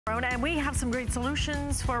And we have some great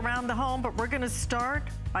solutions for around the home, but we're going to start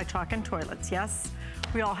by talking toilets. Yes,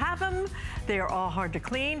 we all have them. They are all hard to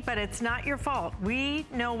clean, but it's not your fault. We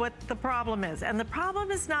know what the problem is. And the problem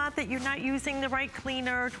is not that you're not using the right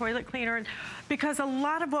cleaner, toilet cleaner, because a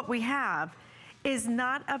lot of what we have is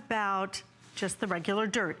not about just the regular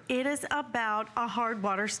dirt. It is about a hard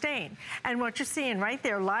water stain. And what you're seeing right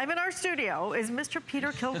there live in our studio is Mr.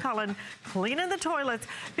 Peter Kilcullen cleaning the toilets,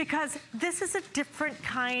 because this is a different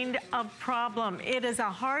kind of problem. It is a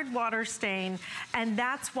hard water stain, and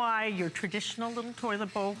that's why your traditional little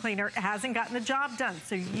toilet bowl cleaner hasn't gotten the job done.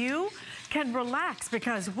 So you can relax,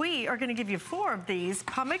 because we are gonna give you 4 of these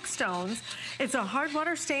pumic stones. It's a hard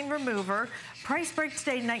water stain remover. Price break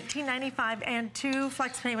today, $19.95, and 2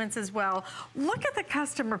 flex payments as well. Look at the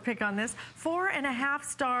customer pick on this, 4.5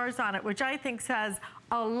 stars on it, which I think says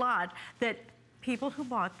a lot that people who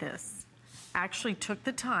bought this actually took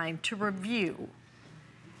the time to review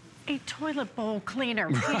a toilet bowl cleaner.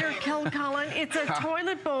 Peter Kilcullen, it's a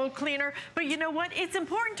toilet bowl cleaner, but you know what? It's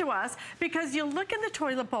important to us because you look in the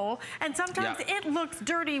toilet bowl and sometimes it looks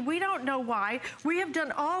dirty. We don't know why. We have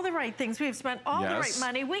done all the right things. We have spent all the right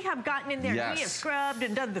money. We have gotten in there, we have scrubbed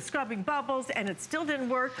and done the scrubbing bubbles, and it still didn't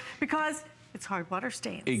work because it's hard water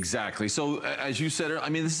stains. Exactly. So as you said, I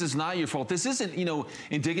mean, this is not your fault. This isn't, you know,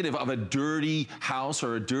 indicative of a dirty house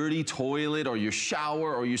or a dirty toilet or your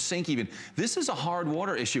shower or your sink even. This is a hard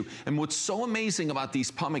water issue. And what's so amazing about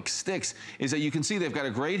these pumic sticks is that you can see they've got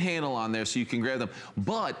a great handle on there so you can grab them,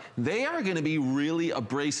 but they are going to be really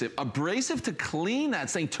abrasive. Abrasive to clean that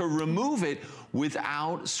thing, to remove it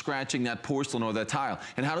without scratching that porcelain or that tile.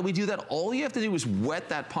 And how do we do that? All you have to do is wet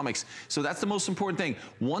that pumic. So that's the most important thing.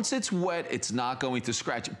 Once it's wet, it's not going to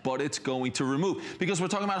scratch, but it's going to remove, because we're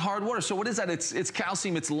talking about hard water. So what is that? It's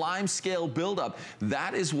calcium, it's lime scale buildup.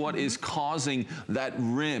 That is what is causing that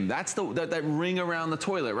rim. That's that ring around the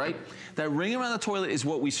toilet, right? That ring around the toilet is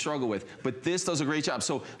what we struggle with, but this does a great job.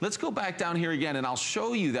 So let's go back down here again, and I'll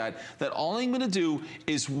show you that all I'm gonna do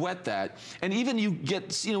is wet that. And even you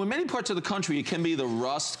get, you know, in many parts of the country, it can be the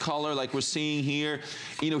rust color like we're seeing here.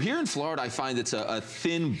 You know, here in Florida, I find it's a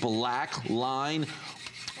thin black line,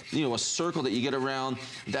 you know, a circle that you get around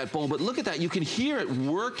that bowl. But look at that, you can hear it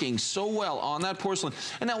working so well on that porcelain.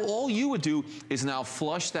 And now all you would do is now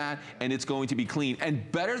flush that, and it's going to be clean.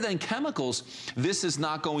 And better than chemicals, this is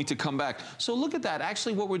not going to come back. So look at that.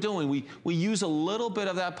 Actually, what we're doing, we use a little bit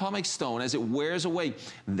of that pumic stone as it wears away.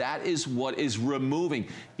 That is what is removing.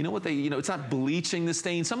 You know what they, you know, it's not bleaching the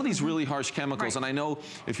stain. Some of these really harsh chemicals, and I know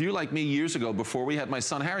if you're like me years ago, before we had my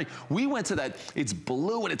son Harry, we went to that, it's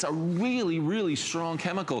blue, and it's a really, really strong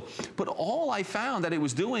chemical. But all I found that it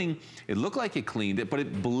was doing, it looked like it cleaned it, but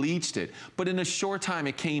it bleached it. But in a short time,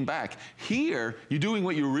 it came back. Here, you're doing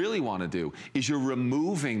what you really want to do, is you're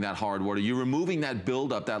removing that hard water. You're removing that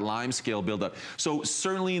buildup, that lime scale buildup. So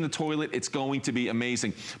certainly in the toilet, it's going to be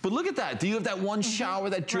amazing. But look at that. Do you have that one shower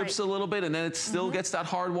that drips a little bit and then it still gets that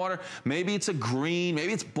hard water? Maybe it's a green,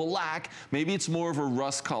 maybe it's black, maybe it's more of a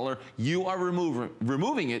rust color. You are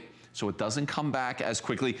removing it so it doesn't come back as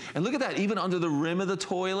quickly. And look at that, even under the rim of the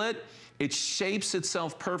toilet, it shapes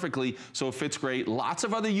itself perfectly, so it fits great. Lots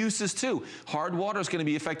of other uses too. Hard water is going to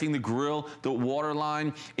be affecting the grill, the water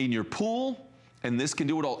line in your pool, and this can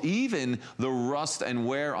do it all. Even the rust and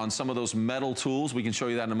wear on some of those metal tools, we can show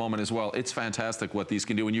you that in a moment as well. It's fantastic what these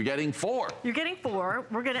can do, and you're getting 4. You're getting 4.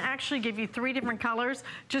 We're gonna actually give you 3 different colors,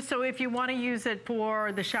 just so if you wanna use it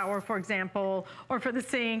for the shower, for example, or for the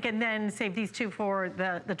sink, and then save these 2 for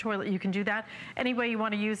the toilet, you can do that any way you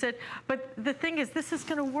wanna use it. But the thing is, this is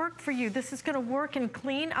gonna work for you. This is gonna work and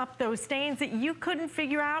clean up those stains that you couldn't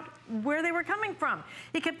figure out where they were coming from.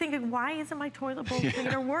 You kept thinking, why isn't my toilet bowl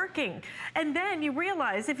cleaner working? And then you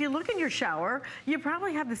realize if you look in your shower, you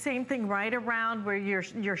probably have the same thing right around where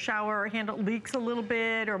your shower handle leaks a little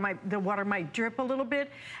bit, or the water might drip a little bit,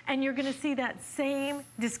 and you're gonna see that same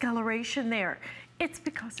discoloration there. It's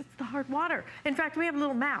because it's the hard water. In fact, we have a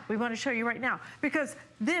little map we want to show you right now, because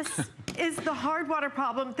this is the hard water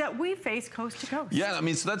problem that we face coast to coast. Yeah, I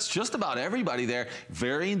mean, so that's just about everybody there.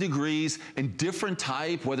 Varying degrees and different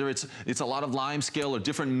type, whether it's a lot of lime scale or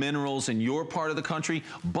different minerals in your part of the country,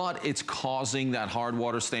 but it's causing that hard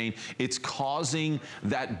water stain. It's causing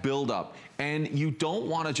that buildup. And you don't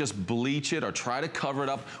want to just bleach it or try to cover it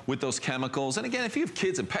up with those chemicals. And again, if you have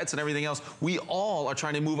kids and pets and everything else, we all are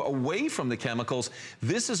trying to move away from the chemicals.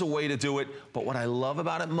 This is a way to do it, but what I love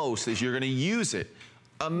about it most is you're going to use it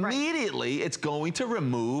immediately it's going to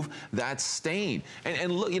remove that stain.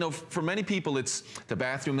 And look, you know, for many people, it's the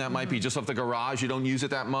bathroom that might be just off the garage. You don't use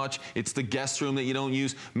it that much. It's the guest room that you don't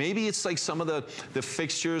use. Maybe it's like some of the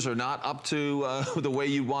fixtures are not up to the way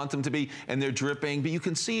you want them to be, and they're dripping, but you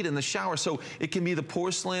can see it in the shower. So it can be the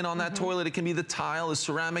porcelain on that toilet. It can be the tile, the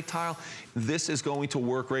ceramic tile. This is going to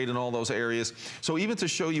work great in all those areas. So even to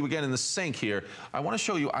show you again in the sink here, I want to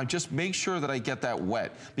show you, I just make sure that I get that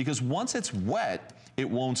wet, because once it's wet, it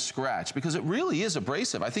won't scratch, because it really is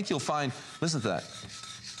abrasive. I think you'll find, listen to that.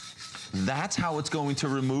 That's how it's going to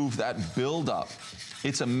remove that buildup.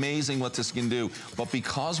 It's amazing what this can do, but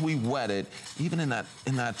because we wet it, even in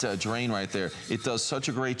that drain right there, it does such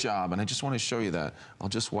a great job. And I just want to show you that. I'll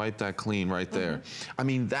just wipe that clean right there. I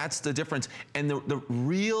mean, that's the difference. And the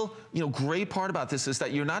real, you know, great part about this is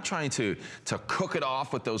that you're not trying to cook it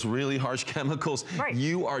off with those really harsh chemicals. Right.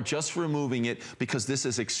 You are just removing it because this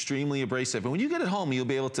is extremely abrasive. And when you get it home, you'll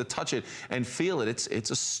be able to touch it and feel it. It's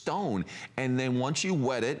a stone. And then once you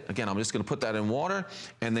wet it, again, I'm just going to put that in water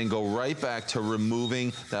and then go right back to removing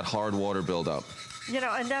that hard water buildup. You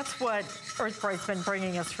know, and that's what Earthbright's been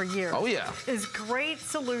bringing us for years. Oh yeah. Is great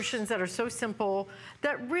solutions that are so simple,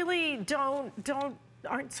 that really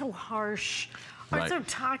aren't so harsh, aren't so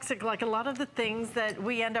toxic like a lot of the things that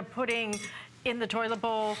we end up putting in the toilet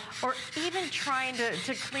bowl, or even trying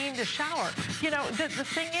to clean the shower. You know, the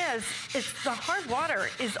thing is, it's the hard water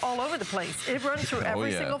is all over the place. It runs through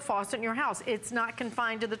every single faucet in your house. It's not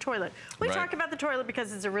confined to the toilet. We talk about the toilet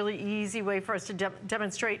because it's a really easy way for us to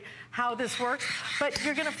demonstrate how this works, but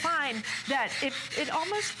you're gonna find that it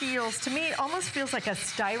almost feels, to me, it almost feels like a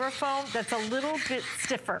styrofoam that's a little bit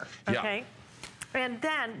stiffer, okay? And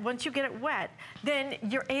then, once you get it wet, then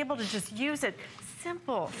you're able to just use it.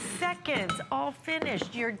 Simple, seconds, all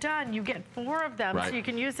finished, you're done. You get 4 of them, so you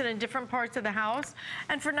can use it in different parts of the house.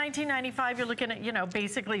 And for $19.95, you're looking at, you know,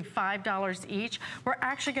 basically $5 each. We're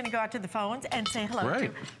actually gonna go out to the phones and say hello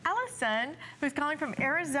to Allison, who's calling from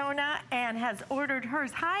Arizona and has ordered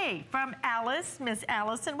hers. Hi, from Alice, Miss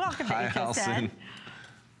Allison. Welcome to HSN. Allison.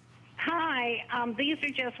 Hi, these are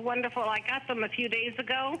just wonderful. I got them a few days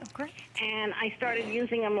ago, and I started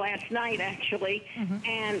using them last night, actually,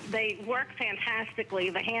 and they work fantastically.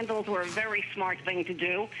 The handles were a very smart thing to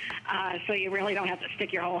do, so you really don't have to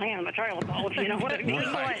stick your whole hand in the toilet bowl, if you know what I mean.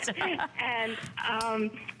 And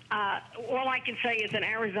all I can say is in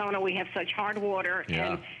Arizona we have such hard water,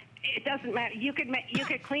 and it doesn't matter. You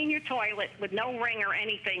could clean your toilet with no ring or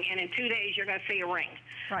anything, and in 2 days you're going to see a ring.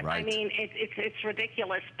 I mean, it's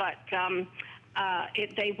ridiculous, but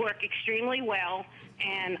they work extremely well,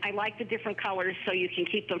 and I like the different colors so you can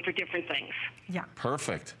keep them for different things. Yeah.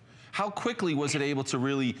 Perfect. How quickly was it able to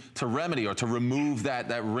really remedy or to remove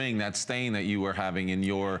that ring, that stain that you were having in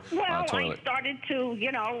your toilet? Well, I started to,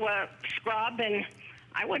 you know, scrub, and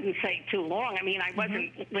I wouldn't say too long. I mean, I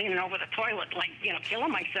wasn't leaning over the toilet like, you know,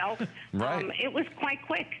 killing myself. It was quite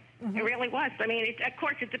quick. It really was. I mean, of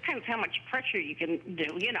course, it depends how much pressure you can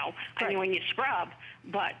do, you know, I mean, when you scrub.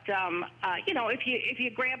 But, you know, if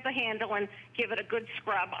you grab the handle and give it a good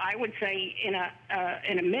scrub, I would say in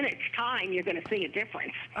a minute's time, you're going to see a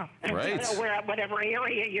difference. Whatever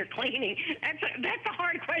area you're cleaning. That's a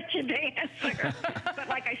hard question to answer. But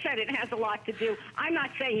like I said, it has a lot to do. I'm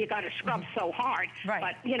not saying you got to scrub so hard,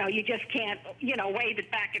 but, you know, you just can't, you know, wave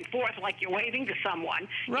it back and forth like you're waving to someone.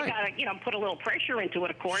 You got to, you know, put a little pressure into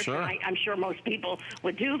it, of course. I'm sure most people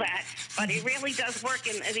would do that, but it really does work.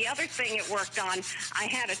 And the other thing it worked on, I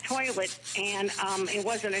had a toilet, and it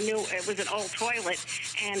was an old toilet,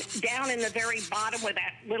 and down in the very bottom where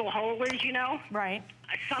that little hole is, you know,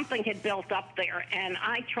 something had built up there, and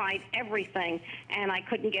I tried everything, and I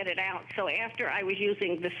couldn't get it out. So after I was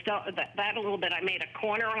using the that a little bit, I made a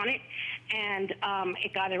corner on it, and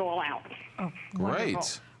it got it all out. Oh, wonderful.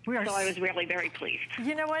 So I was really very pleased.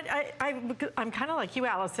 You know what? I'm kind of like you,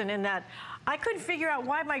 Allison, in that I couldn't figure out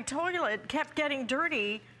why my toilet kept getting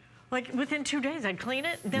dirty. Like within 2 days, I'd clean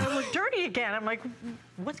it, then it looked dirty again. I'm like,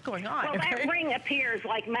 what's going on? Well, that ring appears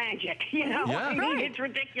like magic, you know? I mean, it's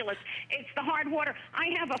ridiculous. It's the hard water.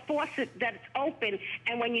 I have a faucet that's open,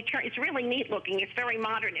 and when you turn, it's really neat looking. It's very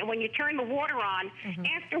modern. And when you turn the water on,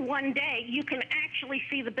 after 1 day, you can actually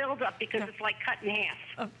see the buildup because it's like cut in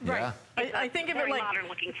half. I think of it like modern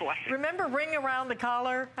looking faucet. Remember Ring Around the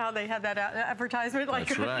Collar? How they had that advertisement? Like,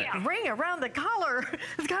 Ring Around the Collar.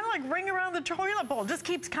 It's kind of like Ring Around the toilet bowl. Just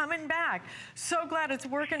keeps coming back. So glad it's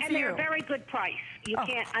working for you. And they're a very good price. You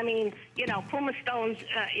can't, I mean, you know, Puma Stones,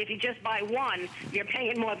 if you just buy one, you're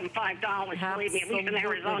paying more than $5. Believe me, at least in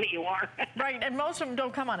Arizona you are. Right, and most of them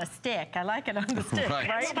don't come on a stick. I like it on the stick, right?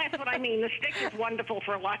 Well, that's what I mean. The stick is wonderful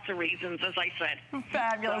for lots of reasons, as I said.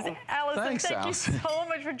 Fabulous. So, Allison, thanks, thank Allison. you so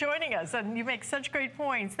much for joining us, and you make such great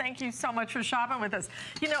points. Thank you so much for shopping with us.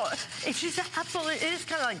 You know, it's just absolutely, it is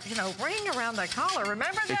kind of like, you know, ring around the collar.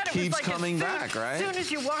 Remember that? It keeps was like coming back, right? As soon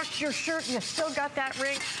as you wash your shirt, you still got that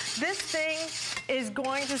ring. This thing is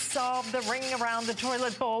going to solve the ring around the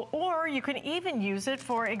toilet bowl, or you can even use it,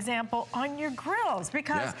 for example, on your grills,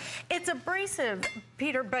 because it's abrasive,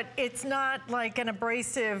 Peter, but it's not like an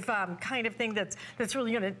abrasive kind of thing that's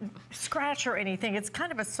really going to scratch or anything. It's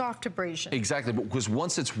kind of a soft abrasion. Exactly, because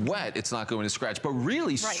once it's wet, it's not going to scratch, but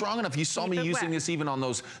really strong enough. You saw me using this even on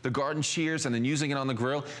the garden shears and then using it on the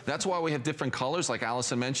grill. That's why we have different colors, like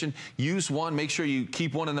Allison mentioned. Use one, make sure you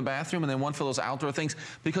keep one in the bathroom and then one for those outdoor things,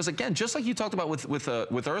 because again, just like you talked about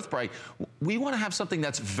with Earth Bright, we want to have something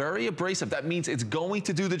that's very abrasive. That means it's going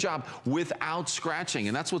to do the job without scratching,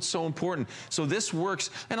 and that's what's so important. So this works,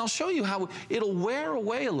 and I'll show you how it'll wear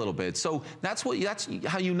away a little bit. So that's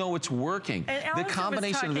how you know it's working. And the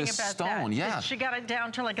combination of this stone, she got it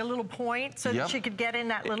down to like a little point so that she could get in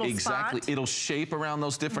that little spot. Exactly. It'll shape around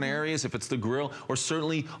those different areas. If it's the grill, or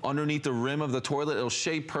certainly underneath the rim of the toilet, it'll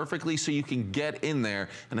shape perfectly so you can get in there.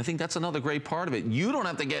 And I think that's another great part of it. You don't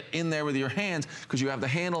have to get in there with your hands because you have the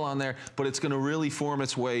handle on there, but it's going to really form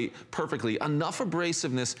its way perfectly. Enough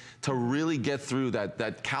abrasiveness to really get through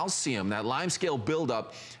that calcium, that limescale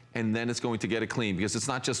buildup, and then it's going to get it clean, because it's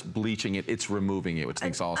not just bleaching it, it's removing it, which I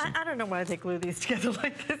think's awesome. I don't know why they glue these together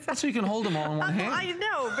like this. So you can hold them all in one hand. I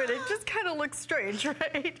know, but it just kind of looks strange,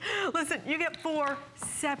 right? Listen, you get 4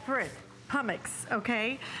 separate hummocks,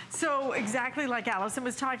 okay? So exactly like Allison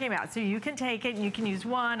was talking about. So you can take it and you can use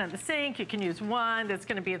one on the sink, you can use one that's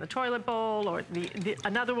gonna be in the toilet bowl, or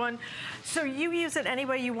another one. So you use it any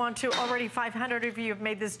way you want to. Already 500 of you have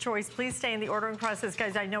made this choice. Please stay in the ordering process,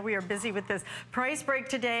 guys. I know we are busy with this price break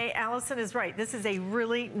today. Allison is right. This is a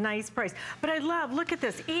really nice price. But I love, look at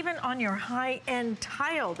this, even on your high-end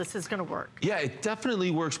tile, this is gonna work. Yeah, it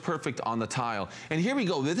definitely works perfect on the tile. And here we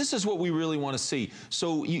go. This is what we really want to see.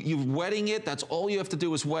 So you're wetting it. That's all you have to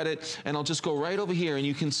do is wet it. And I'll just go right over here, and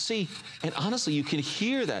you can see, and honestly, you can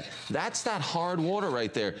hear that. That's that hard water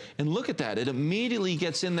right there. And look at that. It immediately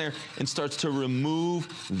gets in there and starts to remove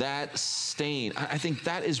that stain. I think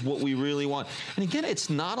that is what we really want. And again,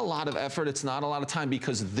 it's not a lot of effort. It's not a lot of time,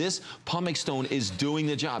 because this pumice stone is doing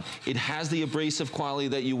the job. It has the abrasive quality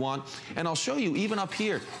that you want. And I'll show you, even up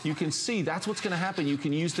here, you can see that's what's going to happen. You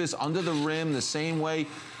can use this under the rim the same way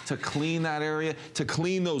to clean that area, to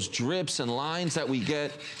clean those drips and lines that we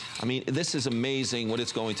get. I mean, this is amazing what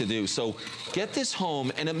it's going to do. So get this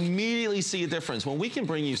home and immediately see a difference. When we can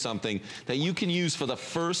bring you something that you can use for the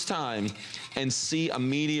first time and see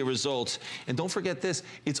immediate results. And don't forget this,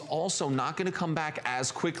 it's also not going to come back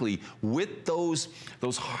as quickly. With those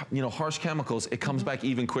harsh chemicals, it comes back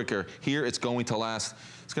even quicker. Here, it's going to last.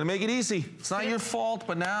 It's going to make it easy. It's not your fault,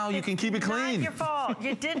 but now you can keep it clean. It's not your fault.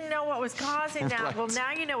 You didn't know what was causing that. Right. Well,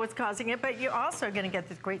 now you know what's causing it, but you're also going to get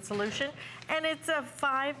this great solution. And it's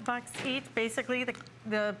 $5 each, basically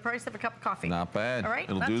the price of a cup of coffee. Not bad. All right?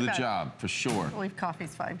 It'll do the job, for sure. I believe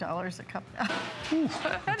coffee's $5 a cup. Ooh,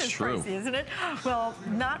 that is true. Pricey, isn't it? Well,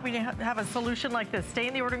 we have a solution like this. Stay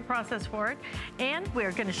in the ordering process for it. And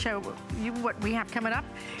we're going to show you what we have coming up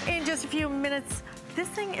in just a few minutes. This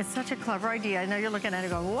thing is such a clever idea. I know you're looking at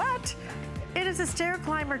it going, what? It is a stair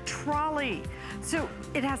climber trolley. So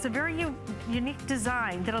it has a very unique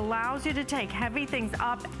design that allows you to take heavy things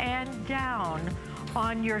up and down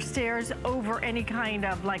on your stairs over any kind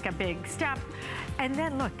of like a big step. And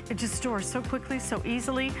then look, it just stores so quickly, so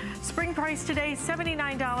easily. Spring price today,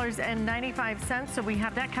 $79.95. So we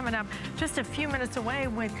have that coming up just a few minutes away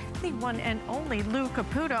with the one and only Lou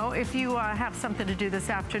Caputo. If you have something to do this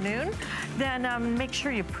afternoon, then make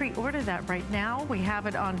sure you pre-order that right now. We have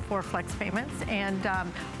it on 4 flex payments. And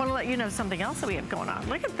want to let you know something else that we have going on.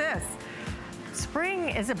 Look at this. Spring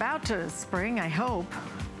is about to spring, I hope.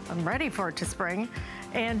 I'm ready for it to spring.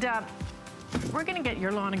 And we're gonna get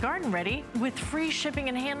your lawn and garden ready with free shipping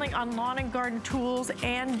and handling on lawn and garden tools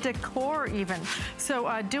and decor even.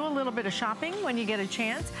 So do a little bit of shopping when you get a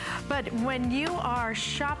chance. But when you are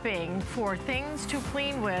shopping for things to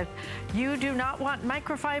clean with, you do not want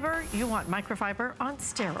microfiber, you want microfiber on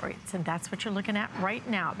steroids. And that's what you're looking at right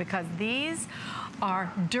now, because these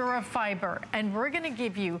are Durafiber. And we're gonna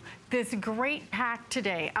give you this great pack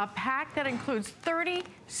today, a pack that includes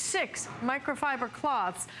 36 microfiber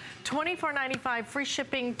cloths, $24.95 free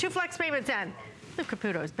shipping, 2 flex payments, and Lou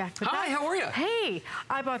Caputo's back with us. Hi, how are you? Hey,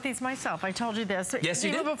 I bought these myself. I told you this. Yes,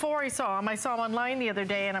 you did. Even before I saw them online the other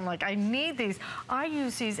day, and I'm like, I need these. I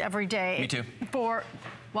use these every day. Me too. Well,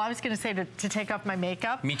 I was going to say to take off my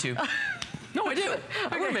makeup. Me too. No, I do.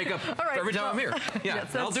 I wear makeup every time I'm here. Yeah,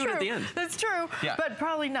 yes, I'll do it at the end. That's true. Yeah. But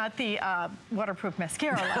probably not the waterproof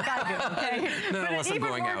mascara like I do, okay? No, but it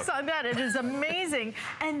even works on that. It is amazing.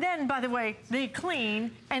 And then, by the way, they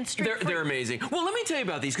clean and streak-free. They're amazing. Well, let me tell you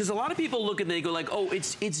about these, because a lot of people look and they go like, oh,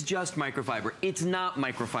 it's just microfiber. It's not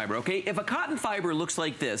microfiber, okay? If a cotton fiber looks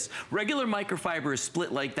like this, regular microfiber is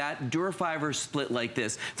split like that, Durafiber is split like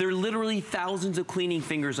this. There are literally thousands of cleaning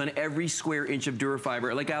fingers on every square inch of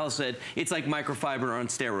Durafiber. Like Alice said, it's like microfiber on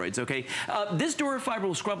steroids, okay? This Durafiber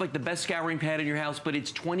will scrub like the best scouring pad in your house, but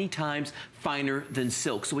it's 20 times finer than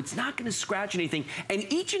silk, so it's not gonna scratch anything.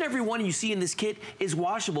 And each and every one you see in this kit is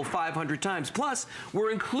washable 500 times. Plus, we're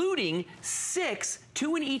including 6,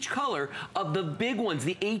 2 in each color, of the big ones,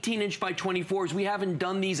 the 18-inch by 24s. We haven't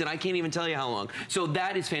done these, and I can't even tell you how long. So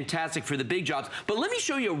that is fantastic for the big jobs. But let me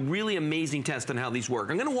show you a really amazing test on how these work.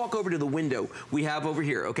 I'm gonna walk over to the window we have over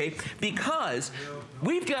here, okay? Because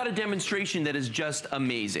we've got a demonstration that is just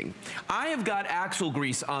amazing. I have got axle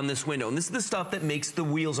grease on this window, and this is the stuff that makes the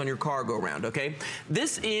wheels on your car go round, okay?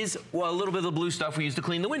 This is, well, a little bit of the blue stuff we use to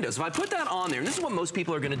clean the windows. If I put that on there, and this is what most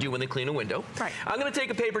people are gonna do when they clean a window. Right. I'm gonna take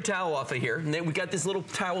a paper towel off of here, and then we got this little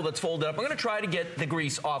towel that's folded up. I'm gonna try to get the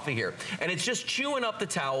grease off of here. And it's just chewing up the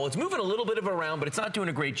towel. It's moving a little bit of it around, but it's not doing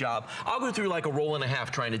a great job. I'll go through like a roll and a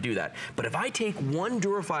half trying to do that. But if I take one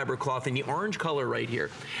Durafiber cloth in the orange color right here,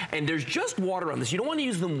 and there's just water on this, you don't wanna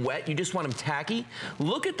use them wet, you just want them tacky.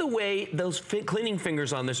 Look at the way those cleaning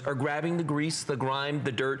fingers on this are grabbing the grease, the grime,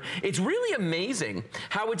 the dirt. It's really amazing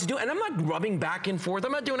how it's doing, and I'm not rubbing back and forth,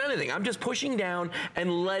 I'm not doing anything. I'm just pushing down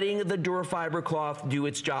and letting the Durafiber cloth do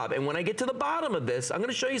its job. And when I get to the bottom of this, I'm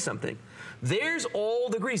gonna show you something. There's all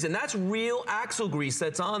the grease, and that's real axle grease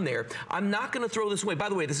that's on there. I'm not gonna throw this away. By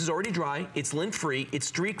the way, this is already dry, it's lint-free, it's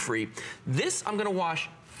streak-free. This I'm gonna wash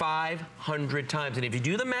 500 times. And if you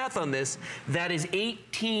do the math on this, that is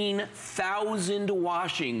 18,000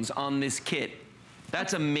 washings on this kit.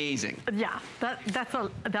 That's amazing. Yeah, that's a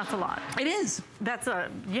lot. It is.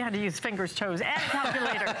 You had to use fingers, toes, and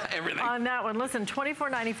calculator. Everything. On that one. Listen,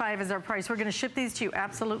 $24.95 is our price. We're gonna ship these to you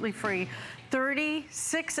absolutely free.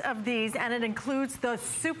 36 of these, and it includes the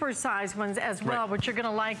super-sized ones as well, which you're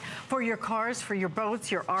gonna like for your cars, for your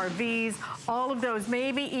boats, your RVs, all of those.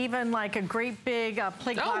 Maybe even like a great big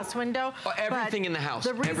plate glass window. Everything in the house.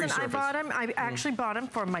 The reason I bought them, I actually bought them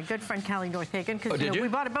for my good friend Callie Northagen, because we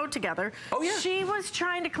bought a boat together. Oh yeah. She was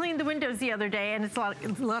trying to clean the windows the other day, and it's a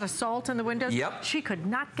lot of salt in the windows. Yep. She could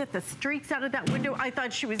not get the streaks out of that window. I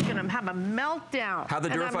thought she was gonna have a meltdown. How'd the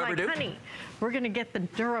Durafiber do? Honey, we're gonna get the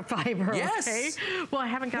Durafiber. Yes. Okay? Well, I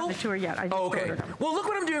haven't gotten it to her yet. I just ordered them. Well, look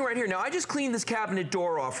what I'm doing right here. Now, I just cleaned this cabinet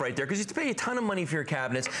door off right there, because you have to pay a ton of money for your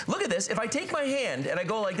cabinets. Look at this. If I take my hand and I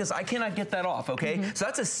go like this, I cannot get that off, okay? So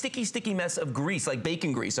that's a sticky, sticky mess of grease, like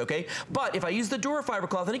bacon grease, okay? But if I use the Durafiber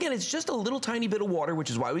cloth, and again, it's just a little tiny bit of water, which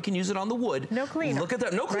is why we can use it on the wood. No cleaner. Look at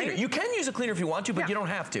that. No cleaner. Right? You can use a cleaner if you want to, but you don't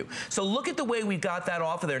have to. So look at the way we got that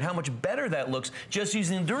off of there and how much better that looks just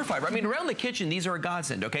using the Durafiber. I mean, around the kitchen, these are a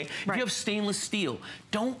godsend, okay? If you have stainless steel,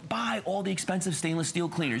 don't buy all the expensive stainless steel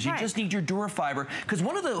cleaners. You just need your Durafiber, because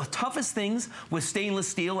one of the toughest things with stainless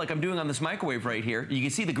steel, like I'm doing on this microwave right here, you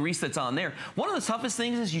can see the grease that's on there. One of the toughest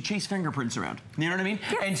things is you chase fingerprints around. You know what I mean?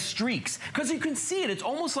 Yes. And streaks, because you can see it. It's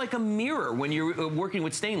almost like a mirror when you're working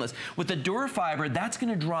with stainless. With the Durafiber, that's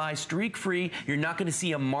going to dry streak-free. You're not going to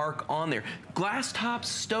see a mark on there. Glass top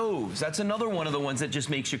stoves, that's another one of the ones that just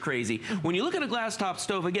makes you crazy. When you look at a glass top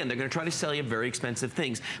stove, again, they're going to try to sell you very expensive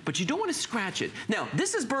things, but you don't want to scratch it. Now,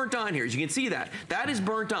 this is burnt on here, as you can see that. That is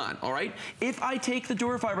burnt on, all right? If I take the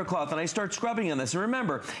Durafiber cloth and I start scrubbing on this, and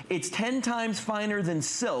remember, it's 10 times finer than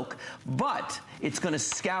silk, but it's going to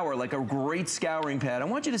scour like a great scouring pad. I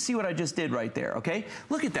want you to see what I just did right there, okay?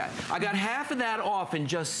 Look at that. I got half of that off in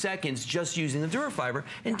just seconds just using the Durafiber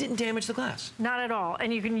and didn't damage the glass. Not at all.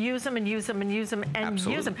 And you can use them and use them and use them and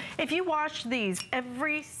use them. If you wash these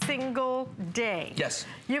every single day,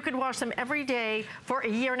 you could wash them every day for a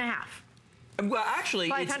year and a half. Well, actually,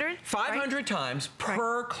 500? It's 500 times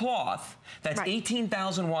per cloth. That's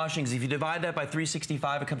 18,000 washings. If you divide that by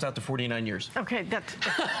 365, it comes out to 49 years. Okay, that's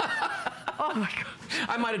oh my God.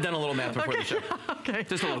 I might have done a little math before the show. Okay.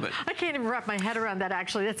 Just a little bit. I can't even wrap my head around that,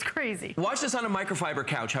 actually. That's crazy. Watch this on a microfiber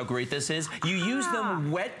couch, how great this is. You use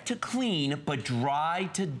them wet to clean, but dry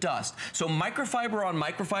to dust. So microfiber on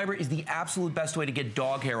microfiber is the absolute best way to get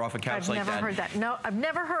dog hair off a couch like that. I've never heard that. No, I've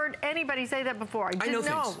never heard anybody say that before. I didn't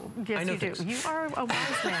know. Yes, you do. You are a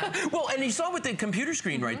wise man. Well, and you saw with the computer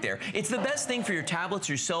screen right there. It's the best thing for your tablets,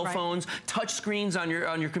 your cell phones, touch screens on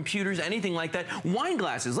your computers, anything like that. Wine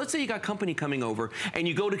glasses. Let's say you got company coming over and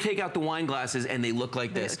you go to take out the wine glasses and they look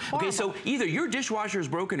like this. Okay, so either your dishwasher is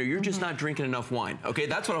broken or you're just not drinking enough wine. Okay,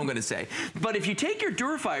 that's what I'm going to say. But if you take your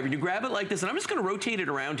Durafiber and you grab it like this, and I'm just going to rotate it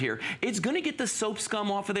around here, it's going to get the soap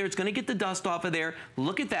scum off of there. It's going to get the dust off of there.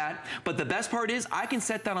 Look at that. But the best part is I can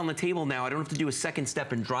set that on the table now. I don't have to do a second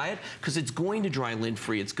step and dry it because it's going to dry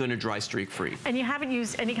lint-free. It's going to dry streak-free. And you haven't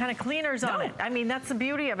used any kind of cleaners on it. I mean, that's the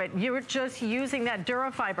beauty of it. You're just using that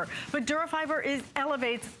Durafiber. But Durafiber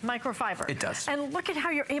elevates microfiber. It does. And look at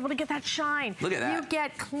how you're able to get that shine. Look at that. You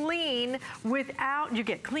get clean without, you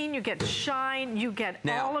get clean, you get shine, you get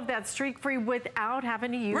all of that streak-free without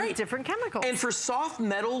having to use different chemicals. And for soft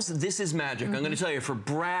metals, this is magic. I'm going to tell you, for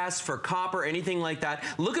brass, for copper, anything like that,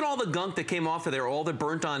 look at all the gunk that came off of there, all the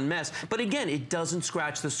burnt-on mess. But again, it doesn't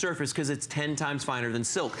scratch the surface because it's 10 times finer than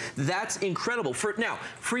silk. That's incredible. Now,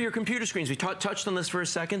 for your computer screens, we touched on this for a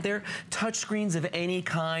second there. Touch screens of any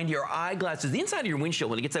kind, your eyeglasses, the inside of your windshield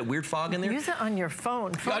when it gets that weird fog in there. Use it on your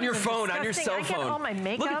phone. On your phone, on your cell phone. I get all my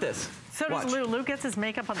makeup. Look at this. So does Lou. Lou gets his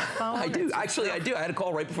makeup on the phone. I do. Actually, I do. I had a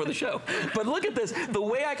call right before the show. But look at this. The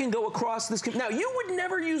way I can go across this. Now, you would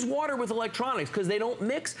never use water with electronics because they don't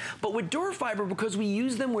mix. But with Durafiber, because we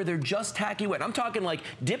use them where they're just tacky wet. I'm talking like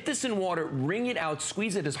dip this in water, wring it out,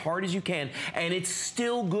 squeeze it as hard as you can, and it's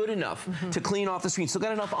still good enough to clean off the screen. Still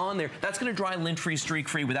got enough on there. That's going to dry lint-free,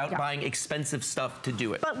 streak-free without buying expensive stuff to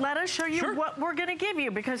do it. But let us show you what we're going to give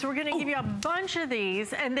you, because we're going to give you a bunch of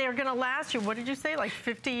these, and they're going to last you, what did you say, like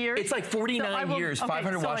 50 years? It's like 49 years,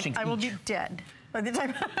 500 washings I will be dead. By the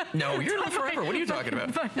time no, you're not forever. What are you talking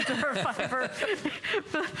about? By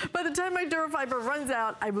the time my Durafiber runs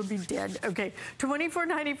out, I will be dead. Okay,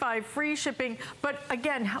 $24.95, free shipping. But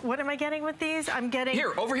again, what am I getting with these? I'm getting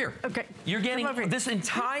over here. Okay, you're getting this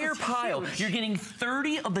entire pile. You're getting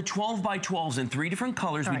 30 of the 12 by 12s in 3 different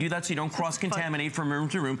colors. We do that so you don't cross-contaminate from room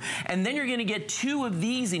to room. And then you're going to get 2 of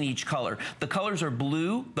these in each color. The colors are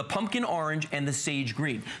blue, the pumpkin orange, and the sage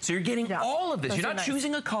green. So you're getting all of this. You're not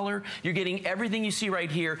choosing a color. You're getting everything you see right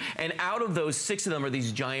here, and out of those 6 of them are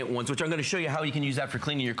these giant ones, which I'm going to show you how you can use that for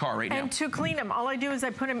cleaning your car right now. And to clean them, all I do is I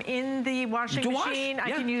put them in the washing machine. I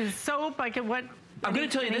can use soap. I can I'm going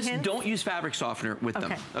to tell you this, don't use fabric softener with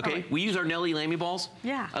them, okay? We use our Nelly Lamy balls.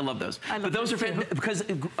 Yeah. I love those. But those are because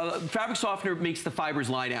fabric softener makes the fibers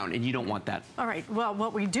lie down, and you don't want that. All right, well,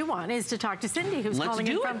 what we do want is to talk to Cindy, who's calling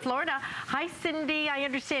in from Florida. Hi, Cindy. I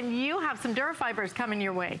understand you have some Durafibers coming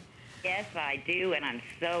your way. Yes, I do, and I'm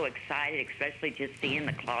so excited, especially just seeing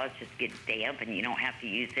the claws just get damp and you don't have to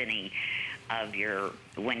use any of your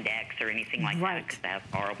Windex or anything like that because I have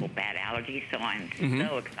horrible bad allergies. So I'm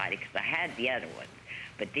so excited because I had the other ones,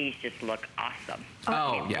 but these just look awesome.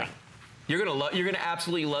 Oh, yeah. You're gonna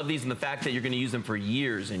absolutely love these, and the fact that you're gonna use them for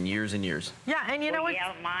years and years and years. Yeah, and you know what?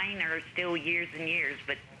 Yeah, mine are still years and years,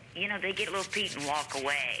 but you know, they get little feet and walk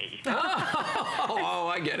away.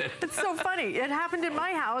 Oh, I get it. It's so funny. It happened in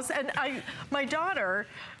my house, and my daughter,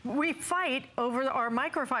 we fight over our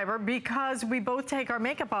microfiber because we both take our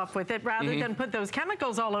makeup off with it rather than put those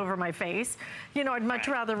chemicals all over my face. You know, I'd much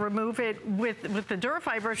rather remove it with the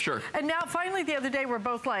Durafiber. Sure. And now, finally, the other day, we're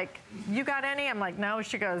both like, you got any? I'm like, no.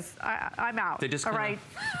 She goes, I'm out. They just all right.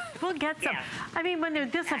 We'll get some. I mean, when they're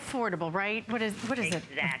this affordable, right? What is it?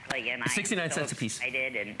 Exactly. And 69 cents a piece.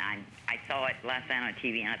 And I saw it last night on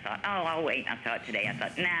TV, and I thought, oh, I'll wait. And I saw it today. I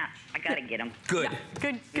thought, nah, I got to get them. Good.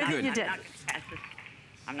 Yeah. Good. You did.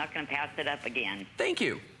 I'm not going to pass it up again. Thank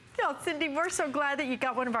you. Well, Cindy, we're so glad that you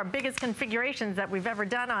got one of our biggest configurations that we've ever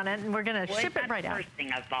done on it, and we're going to ship it right out. It's the first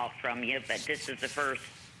thing I've bought from you, but this is the first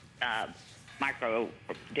micro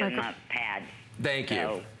pad. Thank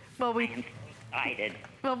you. Well, I'm excited.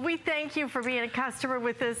 Well, we thank you for being a customer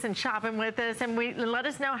with us and shopping with us, and let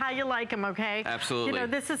us know how you like them, okay? Absolutely. You know,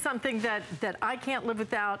 this is something that I can't live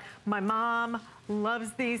without. My mom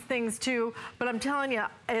loves these things too, but I'm telling you,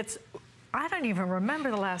 I don't even remember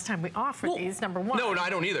the last time we offered these, number one. No, I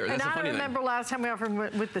don't either. That's and the funny I don't remember thing. last time we offered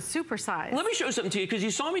with the super size. Let me show something to you, because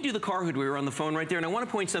you saw me do the car hood. We were on the phone right there, and I want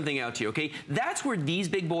to point something out to you, okay? That's where these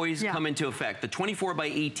big boys come into effect. The 24 by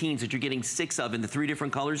 18s that you're getting 6 of in the 3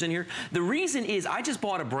 different colors in here. The reason is I just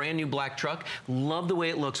bought a brand new black truck. Love the way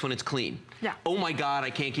it looks when it's clean. Yeah. Oh my God, I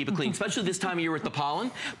can't keep it clean, especially this time of year with the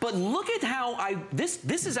pollen. But look at how this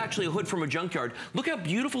is actually a hood from a junkyard. Look how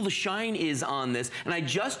beautiful the shine is on this. And I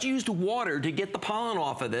just used water to get the pollen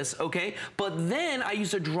off of this, okay? But then I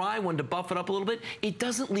used a dry one to buff it up a little bit. It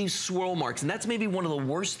doesn't leave swirl marks, and that's maybe one of the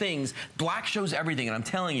worst things. Black shows everything, and I'm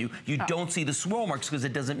telling you, you don't see the swirl marks because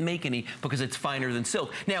it doesn't make any, because it's finer than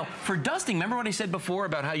silk. Now, for dusting, remember what I said before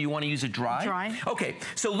about how you want to use it dry? Dry. Okay,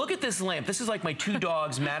 so look at this lamp. This is like my 2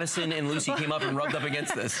 dogs, Madison and Lucy, came up and rubbed up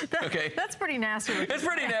against this, okay? That's pretty nasty looking. It's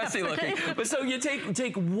pretty nasty looking. Okay. But so you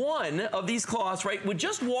take one of these cloths, right, with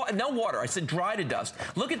just no water. I said dry to dust.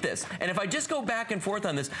 Look at this. And if I just go back and forth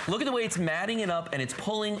on this, look at the way it's matting it up, and it's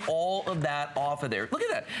pulling all of that off of there. Look at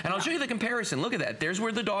that. And I'll show you the comparison. Look at that. There's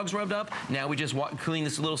where the dogs rubbed up. Now we just clean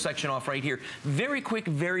this little section off right here. Very quick,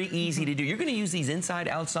 very easy to do. You're going to use these inside,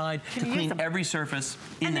 outside to clean every surface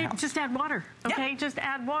in the house. Just add water, okay? Just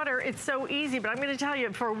add water. It's so easy, but I'm going to tell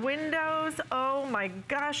you, for windows, oh my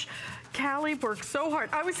gosh, Callie worked so hard.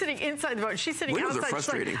 I was sitting inside the boat. She's sitting outside. Windows are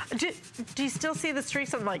frustrating. Like, do you still see the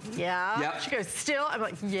streaks? I'm like, yeah. Yep. She goes, still? I'm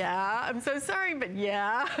like, yeah. I'm so sorry, but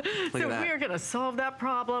yeah. So we are going to solve that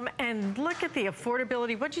problem. And look at the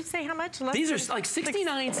affordability. What'd you say? How much? These are like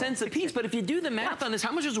 69 cents a piece. But if you do the math on this,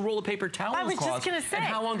 how much does a roll of paper towels cost? I was just going to say. And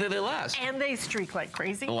how long do they last? And they streak like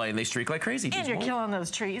crazy. Oh, and they streak like crazy. And you're killing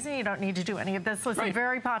those trees, and you don't need to do any of this. Listen,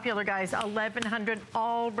 very popular, guys. 1,100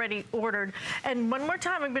 already ordered. And one more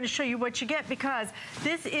time, I'm going to show you what you get, because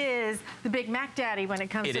this is the Big Mac Daddy when it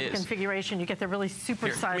comes to the configuration. You get the really super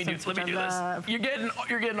size. Let me do this.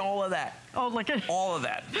 You're getting all of that. Oh, look at all of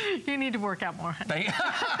that. You need to work out more.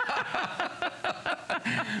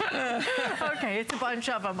 Okay, it's a bunch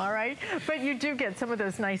of them, all right? But you do get some of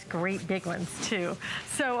those nice, great big ones, too.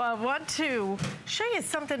 So I want to show you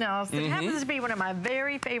something else that happens to be one of my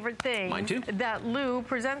very favorite things that Lou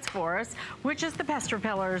presents for us, which is the pest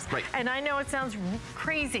repellers. Right. And I know it sounds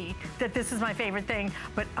crazy that this is my favorite thing,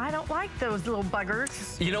 but I don't like those little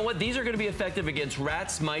buggers. You know what? These are going to be effective against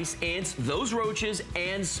rats, mice, ants, those roaches,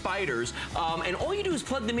 and spiders. And all you do is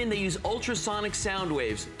plug them in. They use ultrasonic sound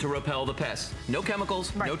waves to repel the pests. No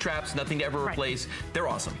chemicals, no traps, nothing to ever replace. They're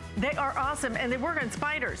awesome. They are awesome, and they work on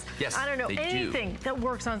spiders. Yes, I don't know anything that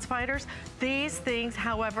works on spiders. These things,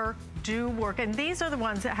 however, do work. And these are the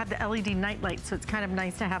ones that have the LED night light, so it's kind of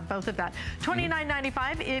nice to have both of that.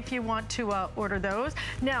 $29.95 if you want to order those.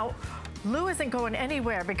 Now, Lou isn't going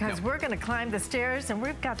anywhere, because we're going to climb the stairs, and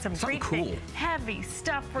we've got some great big, heavy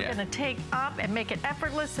stuff we're going to take up and make it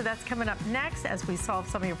effortless. So that's coming up next as we solve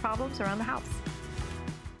some of your problems around the house.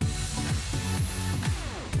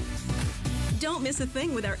 Don't miss a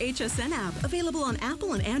thing with our HSN app, available on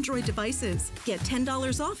Apple and Android devices. Get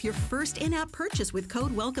 $10 off your first in-app purchase with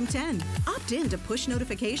code WELCOME10. Opt in to push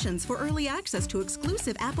notifications for early access to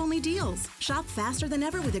exclusive app-only deals. Shop faster than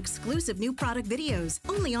ever with exclusive new product videos,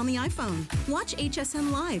 only on the iPhone. Watch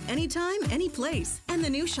HSN live anytime, any place. And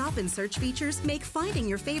the new shop and search features make finding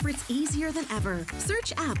your favorites easier than ever.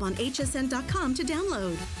 Search app on hsn.com to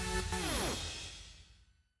download.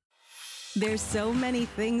 There's so many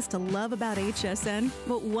things to love about HSN,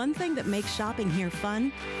 but one thing that makes shopping here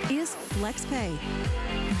fun is FlexPay.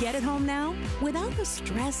 Get it home now without the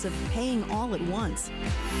stress of paying all at once.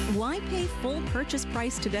 Why pay full purchase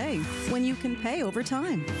price today when you can pay over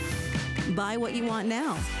time? Buy what you want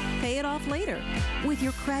now, pay it off later with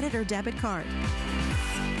your credit or debit card.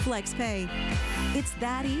 FlexPay. It's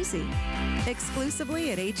that easy.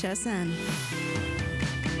 Exclusively at HSN.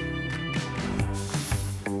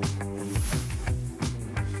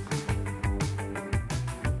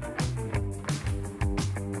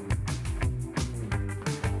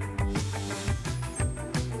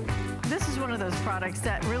 Products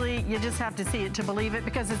that really, you just have to see it to believe it,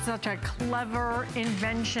 because it's such a clever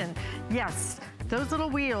invention. Yes, those little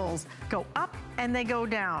wheels go up and they go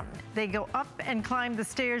down. They go up and climb the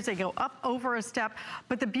stairs. They go up over a step.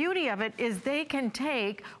 But the beauty of it is they can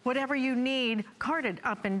take whatever you need carted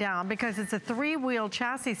up and down, because it's a 3-wheel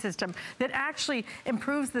chassis system that actually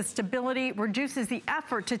improves the stability, reduces the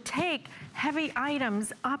effort to take heavy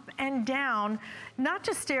items up and down, not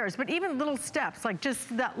just stairs, but even little steps, like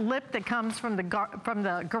just that lip that comes from the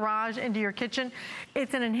garage into your kitchen.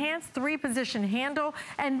 It's an enhanced 3-position handle,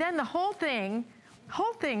 and then the whole thing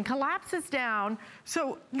collapses down.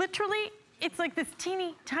 So literally, it's like this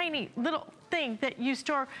teeny tiny little thing that you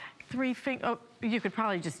store you could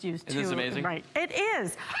probably just use 2. Isn't this amazing? Right, it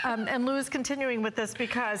is. And Lou is continuing with this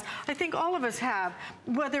because I think all of us have,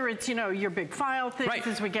 whether it's, you know, your big file things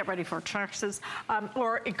as we get ready for taxes,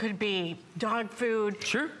 or it could be dog food.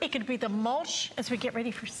 Sure. It could be the mulch as we get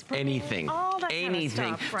ready for spring. Anything. All that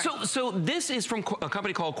Anything. kind of stuff. Right. So this is from a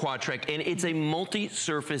company called Quadtrek, and it's a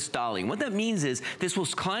multi-surface dolly. What that means is this will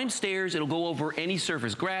climb stairs, it'll go over any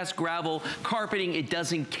surface, grass, gravel, carpeting, it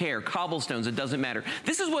doesn't care. Cobblestones, it doesn't matter.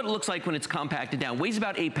 This is what it looks like when it's compacted down. Weighs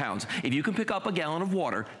about 8 pounds. If you can pick up a gallon of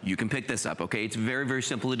water, you can pick this up, okay? It's very, very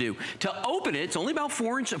simple to do. To open it, it's only about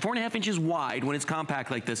 4.5 inches wide when it's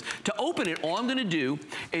compact like this. To open it, all I'm gonna do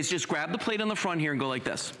is just grab the plate on the front here and go like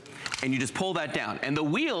this. And you just pull that down, and the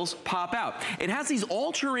wheels pop out. It has these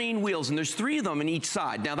all-terrain wheels, and there's 3 of them on each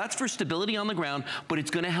side. Now, that's for stability on the ground, but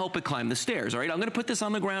it's gonna help it climb the stairs, all right? I'm gonna put this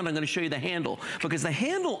on the ground, I'm gonna show you the handle, because the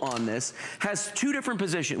handle on this has 2 different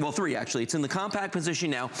positions, well, 3 actually. It's in the compact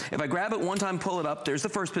position now. If I grab it one time, pull it up, there's the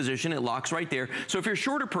first position, it locks right there. So if you're a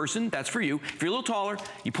shorter person, that's for you. If you're a little taller,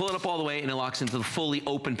 you pull it up all the way, and it locks into the fully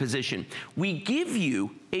open position. We give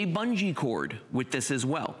you a bungee cord with this as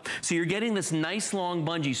well. So you're getting this nice long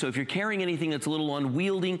bungee, so if you're carrying anything that's a little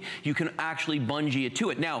unwieldy, you can actually bungee it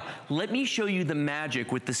to it. Now, let me show you the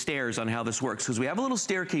magic with the stairs on how this works, because we have a little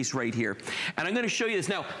staircase right here, and I'm gonna show you this.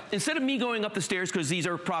 Now, instead of me going up the stairs, because these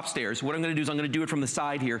are prop stairs, what I'm gonna do is I'm gonna do it from the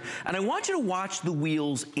side here, and I want you to watch the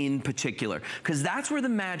wheels in particular, because that's where the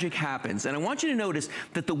magic happens. And I want you to notice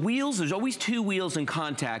that the wheels, there's always 2 wheels in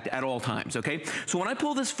contact at all times, okay? So when I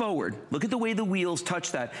pull this forward, look at the way the wheels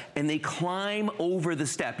touch that, and they climb over the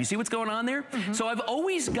step. You see what's going on there? So I've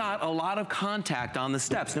always got a lot of contact on the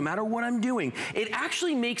steps, no matter what I'm doing. It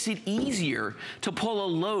actually makes it easier to pull a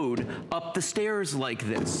load up the stairs like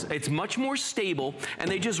this. It's much more stable, and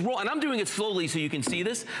they just roll. And I'm doing it slowly so you can see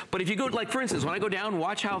this, but if you go, like for instance, when I go down,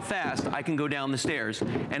 watch how fast I can go down the stairs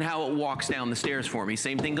and how it walks down the stairs for me.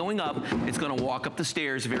 Same thing going up, it's gonna walk up the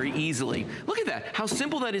stairs very easily. Look at that, how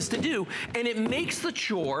simple that is to do, and it makes the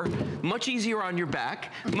chore much easier on your back,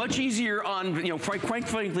 much easier on, you know, quite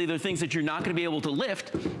frankly, there are things that you're not gonna be able to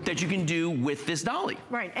lift that you can do with this dolly.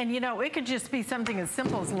 Right, and you know, it could just be something as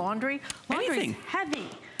simple as laundry. Laundry's heavy.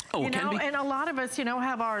 Oh, you it know, can be. and a lot of us, you know,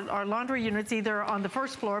 have our laundry units either on the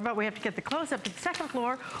first floor, but we have to get the clothes up to the second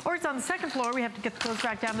floor, or it's on the second floor, we have to get the clothes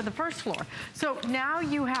back down to the first floor. So now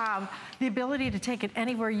you have the ability to take it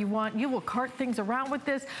anywhere you want. You will cart things around with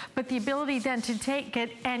this, but the ability then to take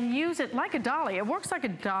it and use it like a dolly. It works like a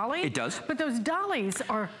dolly. It does. But those dollies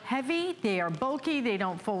are heavy, they are bulky, they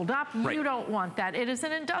don't fold up. Right. You don't want that. It is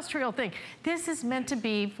an industrial thing. This is meant to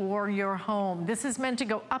be for your home. This is meant to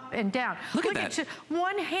go up and down. Look at that.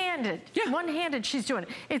 One-handed. Yeah. One-handed, she's doing it.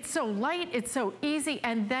 It's so light, it's so easy,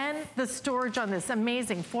 and then the storage on this,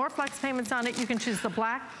 amazing. 4 flex payments on it. You can choose the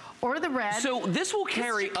black or the red. So this will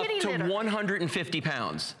carry up to 150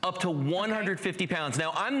 pounds. Up to 150 pounds.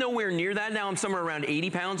 Now, I'm nowhere near that now. I'm somewhere around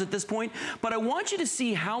 80 pounds at this point. But I want you to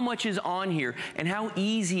see how much is on here and how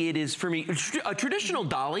easy it is for me. A traditional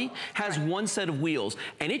dolly has 1 set of wheels,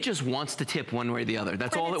 and it just wants to tip one way or the other.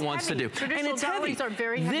 That's all it wants to do. And it's heavy. Are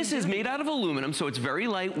very heavy. This is made out of aluminum, so it's very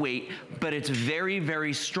lightweight, but it's very,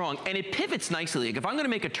 very strong. And it pivots nicely. Like if I'm gonna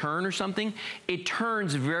make a turn or something, it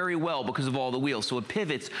turns very well because of all the wheels. So it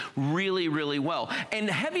pivots really, really well. And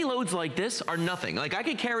heavy loads like this are nothing. Like I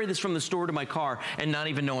could carry this from the store to my car and not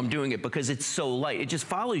even know I'm doing it because it's so light. It just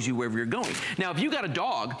follows you wherever you're going. Now, if you got a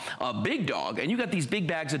dog, a big dog, and you got these big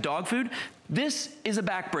bags of dog food, this is a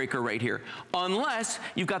backbreaker right here, unless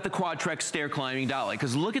you've got the Quadtrek stair climbing dolly.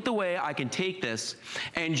 Because look at the way I can take this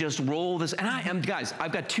and just roll this. And guys,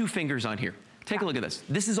 I've got 2 fingers on here. Take a look at this.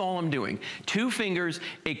 This is all I'm doing. 2 fingers.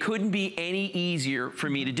 It couldn't be any easier for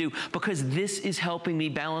me to do because this is helping me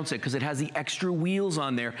balance it because it has the extra wheels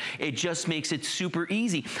on there. It just makes it super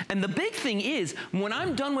easy. And the big thing is when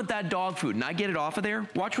I'm done with that dog food and I get it off of there,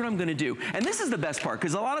 watch what I'm going to do. And this is the best part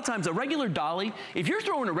because a lot of times a regular dolly, if you're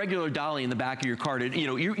throwing a regular dolly in the back of your car, you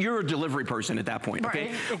know, you're a delivery person at that point, okay?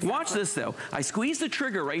 Right, exactly. Watch this though. I squeeze the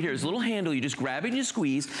trigger right here. There's a little handle. You just grab it and you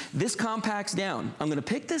squeeze. This compacts down. I'm going to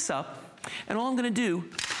pick this up. And all I'm gonna do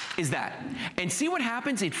is that. And see what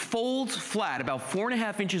happens? It folds flat, about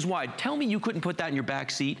 4.5 inches wide. Tell me you couldn't put that in your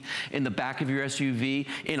back seat, in the back of your SUV,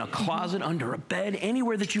 in a closet, under a bed,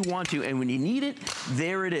 anywhere that you want to. And when you need it,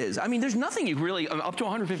 there it is. I mean, there's nothing you really, up to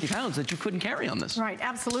 150 pounds that you couldn't carry on this. Right,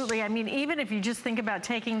 absolutely. I mean, even if you just think about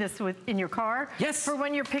taking this in your car. Yes. For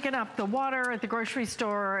when you're picking up the water at the grocery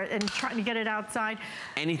store and trying to get it outside.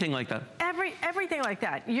 Anything like that. Everything like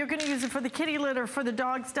that. You're gonna use it for the kitty litter, for the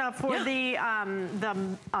dog stuff, for the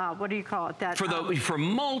what do you call it? That for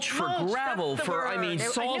mulch, for gravel, for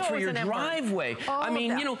salt for your driveway. I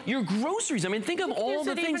mean, you know, your groceries. I mean, think of all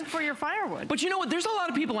the things. Even for your firewood. But you know what? There's a lot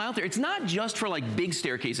of people out there. It's not just for like big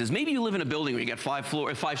staircases. Maybe you live in a building where you got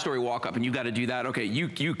 5-story walk up and you got to do that. Okay,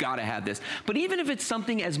 you got to have this. But even if it's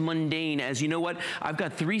something as mundane as, you know what? I've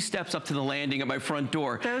got 3 steps up to the landing at my front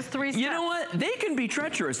door. Those 3 steps. You know what? They can be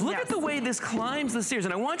treacherous. Look at the way this climbs the stairs.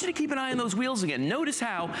 And I want you to keep an eye on those wheels again. Notice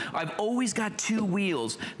how I've always got 2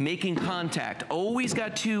 wheels making contact. Always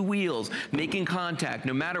got 2 wheels making contact.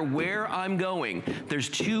 No matter where I'm going, there's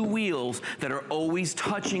 2 wheels that are always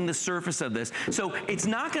touching the surface of this. So it's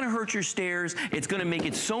not going to hurt your stairs. It's going to make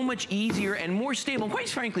it so much easier and more stable, and quite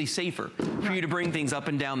frankly, safer for you to bring things up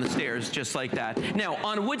and down the stairs just like that. Now,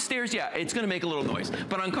 on wood stairs, yeah, it's going to make a little noise.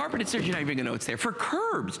 But on carpeted stairs, you're not even going to know it's there. For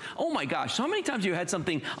curbs, oh my gosh, so how many times have you had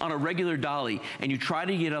something on a regular dolly and you try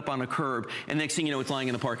to get up on a curb and next thing you know, it's lying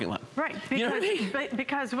in the parking lot? Right. Because, you know what I mean?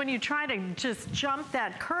 Because when you try to just jump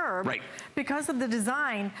that curb, because of the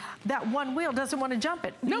design, that one wheel doesn't want to jump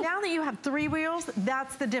it. No. Now that you have 3 wheels,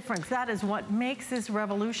 that's the difference. That is what makes this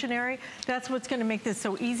revolutionary. That's what's going to make this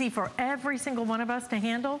so easy for every single one of us to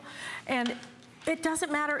handle. And it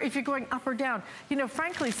doesn't matter if you're going up or down. You know,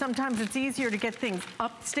 frankly, sometimes it's easier to get things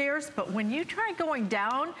upstairs, but when you try going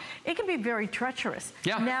down, it can be very treacherous.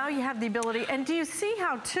 Yeah. Now you have the ability, and do you see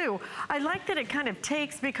how, too, I like that it kind of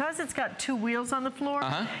takes, because it's got 2 wheels on the floor,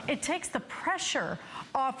 it takes the pressure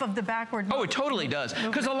off of the backward movement. Oh, it totally does.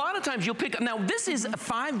 Because a lot of times you'll pick up, now this is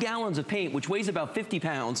 5 gallons of paint, which weighs about 50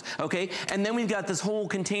 pounds, okay? And then we've got this whole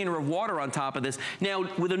container of water on top of this. Now,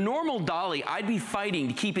 with a normal dolly, I'd be fighting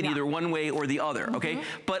to keep it either one way or the other, okay?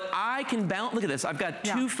 But I can bounce, look at this, I've got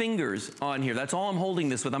 2 fingers on here. That's all I'm holding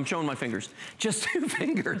this with. I'm showing my fingers. Just 2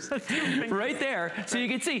 fingers. Right there. So you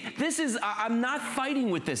can see, this is, I'm not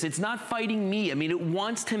fighting with this. It's not fighting me. I mean, it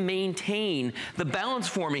wants to maintain the balance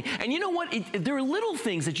for me. And you know what? There are little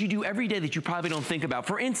things that you do every day that you probably don't think about.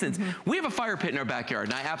 For instance, we have a fire pit in our backyard,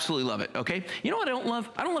 and I absolutely love it, okay? You know what I don't love?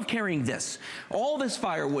 I don't love carrying this. All this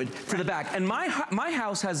firewood to the back. And my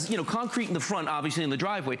house has, you know, concrete in the front, obviously, in the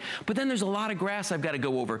driveway, but then there's a lot of grass I've got to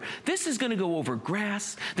go over. This is going to go over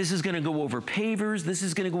grass. This is going to go over pavers. This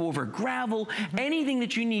is going to go over gravel, anything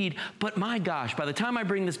that you need. But my gosh, by the time I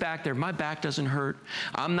bring this back there, my back doesn't hurt.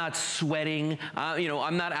 I'm not sweating. You know,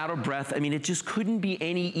 I'm not out of breath. I mean, it just couldn't be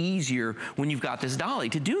any easier when you've got this dolly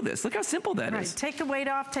to do this. Look how simple that is. Take the weight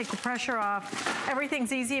off, take the pressure off.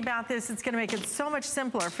 Everything's easy about this. It's going to make it so much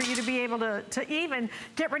simpler for you to be able to even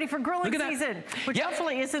get ready for grilling season, which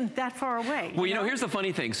hopefully isn't that far away. Well, you know, here's the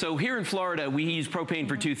funny thing. So here in Florida, we use propane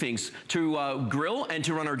for 2 things, to grill and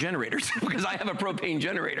to run our generators, because I have a propane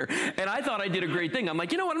generator. And I thought I did a great thing. I'm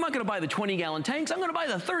like, you know what? I'm not going to buy the 20-gallon tanks. I'm going to buy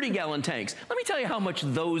the 30-gallon tanks. Let me tell you how much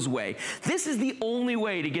those weigh. This is the only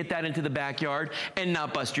way to get that into the backyard and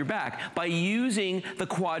not bust your back, by using the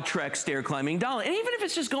Quad Trek stair climbing dolly. And even if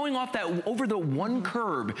it's just going off that over the one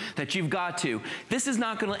curb that you've got to, this is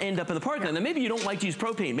not going to end up in the parking lot. Now maybe you don't like to use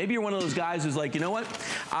propane. Maybe you're one of those guys who's like, you know what?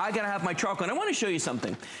 I got to have my charcoal. And I want to show you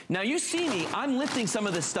something. Now you see me, I'm lifting some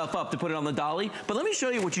of this stuff up to put it on the dolly, but let me show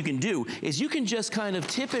you what you can do is you can just kind of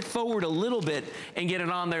tip it forward a little bit and get it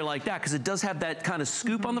on there like that, because it does have that kind of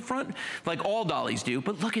scoop on the front, like all dollies do.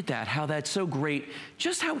 But look at that, how that's so great.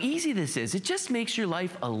 Just how easy this is. It just makes your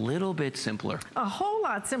life a little bit simpler. A whole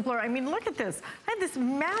lot simpler. I mean, look at this. I have this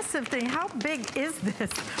massive thing. How big is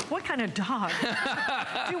this? What kind of dog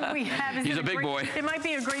do we have? He's a big boy. It might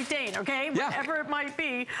be a Great Dane, okay? Yeah. Whatever it might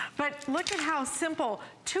be. But look at how simple.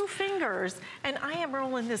 2 fingers, and I am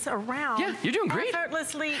rolling this around. Yeah, you're doing great.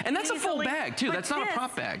 Effortlessly, and that's easily. A full bag, too. But that's not a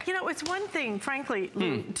prop bag. You know, it's one thing, frankly,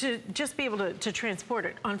 Lou, to just be able to transport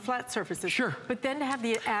it on flat surfaces. Sure. But then to have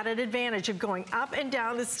the added advantage of going up and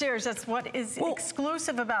down the stairs, that's what is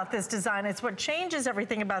exclusive about this design. It's what changes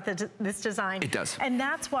everything about this design. It does. And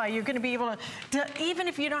that's why you're going to be able to, even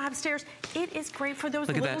if you don't have stairs, it is great for those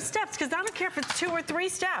little steps, because I don't care if it's 2 or 3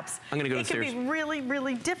 steps. I'm going to go to the stairs. It can be really,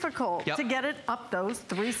 really difficult to get it up those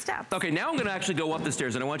 3 steps. Okay, now I'm going to actually go up the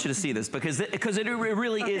stairs, and I want you to see this, because it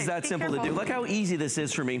really is that simple to do. Look how easy this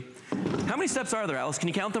is for me. How many steps are there, Alice? Can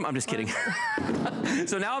you count them? I'm just kidding.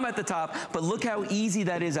 So now I'm at the top, but look how easy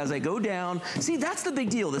that is as I go down. See, that's the big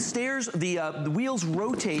deal. The stairs, the wheels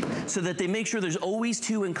rotate so that they make sure there's always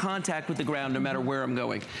 2 in contact with the ground no matter where I'm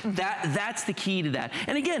going. That's the key to that.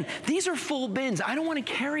 And again, these are full bins. I don't want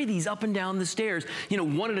to carry these up and down the stairs, you know,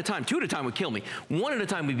 1 at a time. 2 at a time would kill me. 1 at a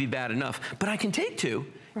time would be bad enough. But I can take 2.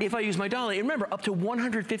 if I use my dolly. And remember, up to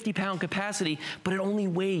 150-pound capacity, but it only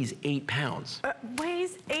weighs 8 pounds.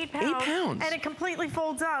 Weighs 8 pounds. 8 pounds. And it completely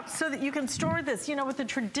folds up so that you can store this. You know, with the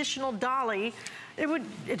traditional dolly,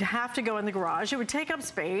 it'd have to go in the garage. It would take up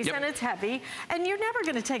space, and it's heavy. And you're never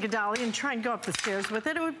going to take a dolly and try and go up the stairs with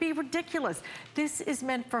it. It would be ridiculous. This is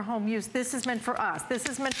meant for home use. This is meant for us. This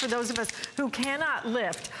is meant for those of us who cannot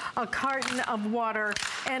lift a carton of water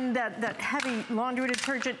and that heavy laundry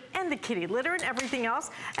detergent and the kitty litter and everything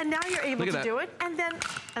else. And now you're able to do it. And then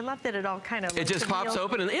I love that it all kind of it just pops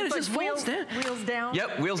open and it just folds down. Wheels down.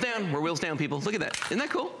 Yep, wheels down. We're wheels down, people. Look at that. Isn't that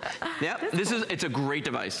cool? Yep. It's a great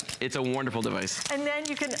device. It's a wonderful device. And then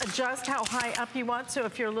you can adjust how high up you want. So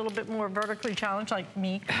if you're a little bit more vertically challenged like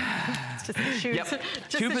me, it's just the shoes. Yep.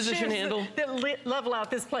 Just Two-position handle. That level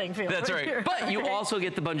out this playing field. That's right. But you also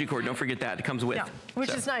get the bungee cord. Don't forget that. It comes with. Yeah,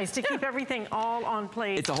 which is nice to keep everything all on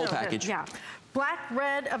place. It's a whole package. Yeah. Black,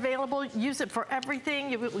 red, available. Use it for everything.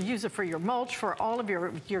 You will use it for your mulch, for all of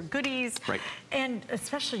your goodies. Right. And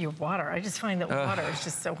especially your water. I just find that water is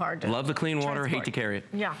just so hard to love the clean water. transport. Hate to carry it.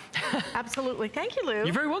 Yeah, absolutely. Thank you, Lou.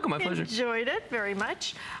 You're very welcome. My pleasure. Enjoyed it very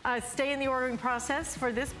much. Stay in the ordering process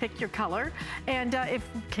for this. Pick your color. And in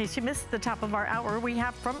case you missed the top of our hour, we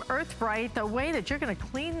have from Earthbright the way that you're going to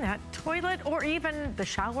clean that toilet or even the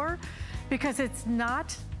shower, because it's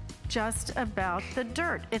not just about the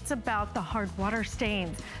dirt. It's about the hard water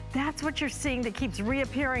stains. That's what you're seeing that keeps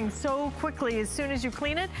reappearing so quickly as soon as you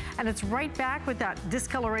clean it, and it's right back with that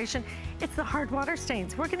discoloration. It's the hard water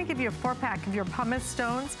stains. We're gonna give you a 4-pack of your pumice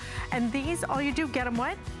stones, and these, all you do, get them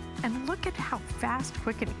wet, and look at how fast,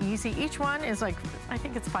 quick, and easy. Each one is like, I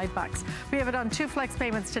think it's $5. We have it on 2 flex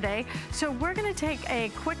payments today. So we're gonna take a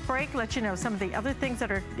quick break, let you know some of the other things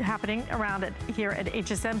that are happening around it here at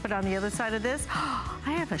HSN, but on the other side of this,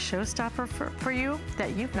 I have a showstopper for you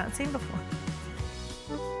that you've not seen before.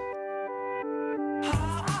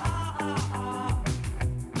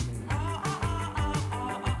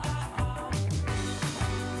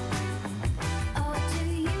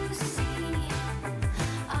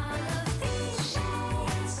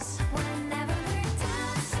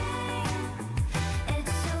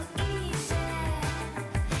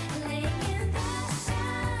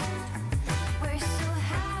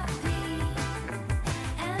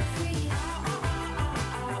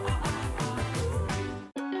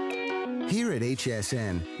 Here at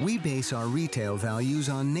HSN, we base our retail values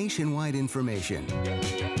on nationwide information.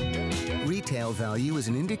 Retail value is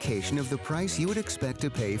an indication of the price you would expect to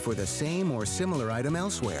pay for the same or similar item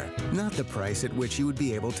elsewhere, not the price at which you would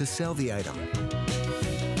be able to sell the item.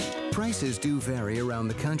 Prices do vary around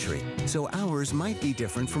the country, so ours might be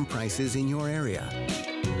different from prices in your area.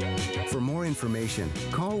 For more information,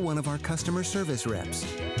 call one of our customer service reps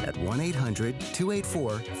at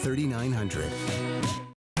 1-800-284-3900.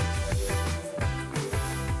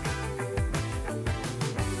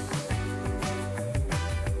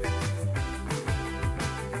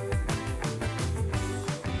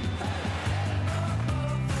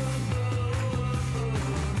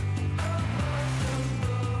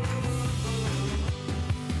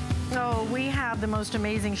 We have the most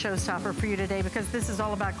amazing showstopper for you today, because this is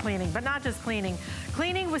all about cleaning, but not just cleaning.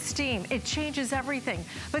 Cleaning with steam, it changes everything.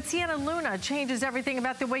 But Sienna Luna changes everything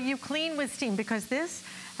about the way you clean with steam, because this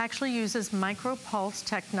actually uses micropulse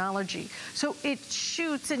technology. So it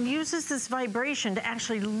shoots and uses this vibration to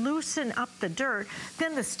actually loosen up the dirt.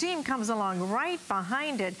 Then the steam comes along right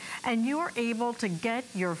behind it, and you're able to get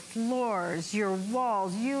your floors, your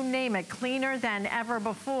walls, you name it, cleaner than ever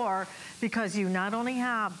before, because you not only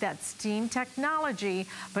have that steam technology,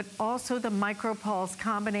 but also the micropulse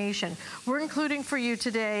combination. We're including for you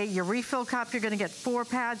today your refill cup. You're gonna get 4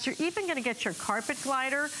 pads. You're even gonna get your carpet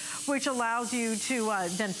glider, which allows you to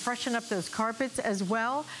then freshen up those carpets as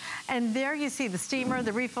well. And there you see the steamer,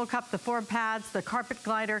 the refill cup, the 4 pads, the carpet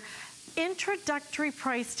glider. Introductory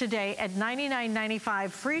price today at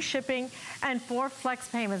 $99.95, free shipping and 4 flex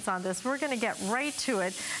payments on this. We're gonna get right to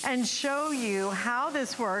it and show you how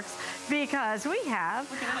this works, because we have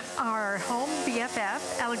our home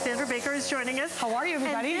BFF, Alexandra Baker, is joining us. How are you,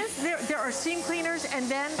 everybody? And there are steam cleaners,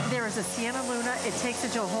 and then there is a Sienna Luna. It takes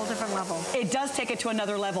it to a whole different level. It does take it to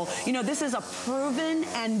another level. You know, this is a proven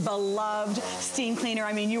and beloved steam cleaner.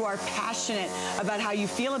 I mean, you are passionate about how you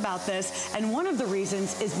feel about this, and one of the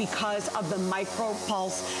reasons is because because of the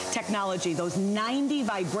micropulse technology, those 90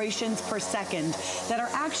 vibrations per second that are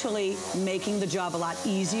actually making the job a lot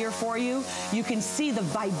easier for you. You can see the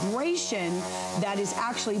vibration that is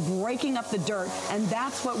actually breaking up the dirt, and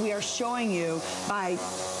that's what we are showing you by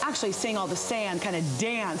actually seeing all the sand kind of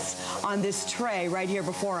dance on this tray right here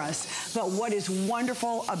before us. But what is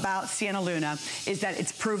wonderful about Sienna Luna is that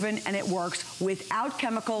it's proven and it works without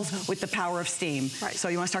chemicals, with the power of steam. Right. So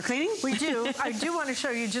you want to start cleaning? We do. I do want to show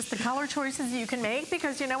you just the color choices you can make,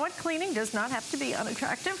 because you know what? Cleaning does not have to be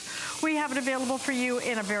unattractive. We have it available for you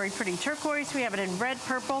in a very pretty turquoise. We have it in red,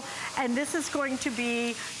 purple, and this is going to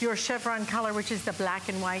be your chevron color, which is the black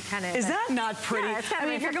and white kind of. Is that not pretty? Yeah, I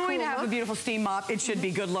mean, if you're going to have a beautiful steam mop, it should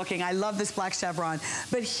be good looking. I love this black chevron.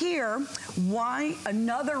 But here,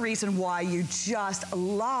 another reason why you just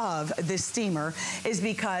love this steamer is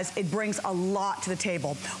because it brings a lot to the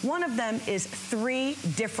table. One of them is 3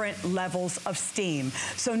 different levels of steam.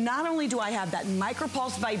 So not only do I have that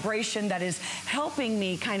micropulse vibration that is helping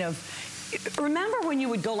me kind of, remember when you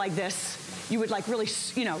would go like this? You would like really,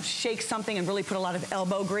 you know, shake something and really put a lot of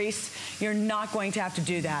elbow grease. You're not going to have to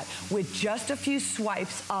do that. With just a few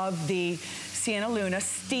swipes of the Sienna Luna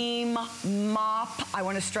steam mop. I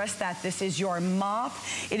want to stress that this is your mop.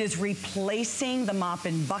 It is replacing the mop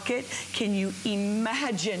and bucket. Can you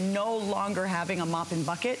imagine no longer having a mop and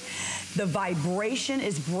bucket? The vibration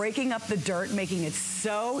is breaking up the dirt, making it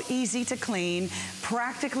so easy to clean,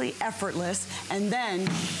 practically effortless. And then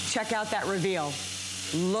check out that reveal.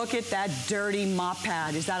 Look at that dirty mop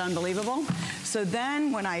pad. Is that unbelievable? So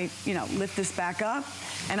then when I, lift this back up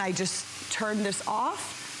and I just turn this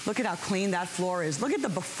off, look at how clean that floor is. Look at the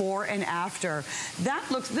before and after.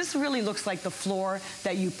 This really looks like the floor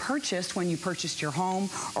that you purchased when you purchased your home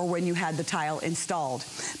or when you had the tile installed.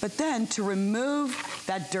 But then to remove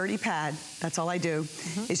that dirty pad, that's all I do,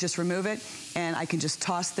 is just remove it, and I can just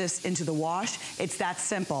toss this into the wash. It's that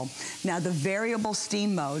simple. Now the variable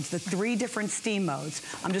steam modes, the 3 different steam modes,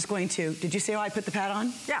 I'm just going to, did you see how I put the pad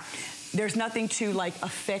on? Yeah. There's nothing to like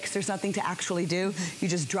affix, there's nothing to actually do. You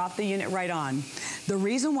just drop the unit right on. The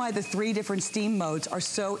reason why the 3 different steam modes are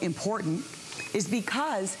so important is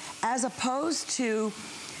because as opposed to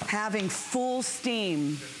having full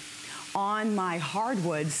steam on my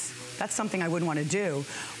hardwoods, that's something I wouldn't want to do.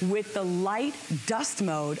 With the light dust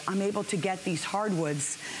mode, I'm able to get these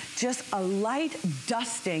hardwoods just a light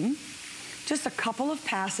dusting, just a couple of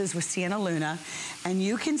passes with Sienna Luna, and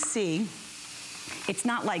you can see it's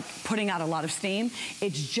not like putting out a lot of steam.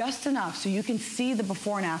 It's just enough so you can see the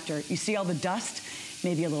before and after. You see all the dust,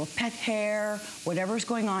 maybe a little pet hair, whatever's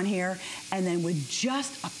going on here. And then with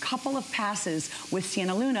just a couple of passes with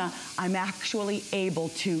Sienna Luna, I'm actually able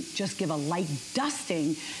to just give a light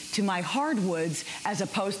dusting to my hardwoods as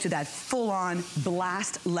opposed to that full-on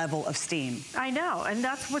blast level of steam. I know, and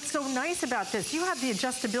that's what's so nice about this. You have the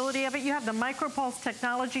adjustability of it. You have the micropulse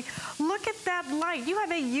technology. Look at that light. You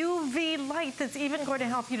have a UV light that's even going to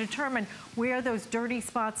help you determine where those dirty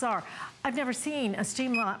spots are. I've never seen a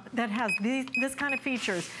steam mop that has this kind of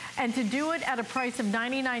features, and to do it at a price of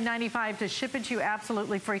 $99.95 to ship it to you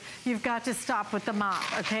absolutely free, you've got to stop with the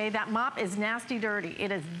mop, okay? That mop is nasty dirty.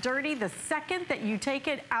 It is dirty the second that you take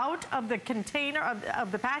it out of the container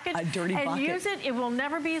of the package and use it. It will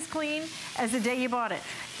never be as clean as the day you bought it.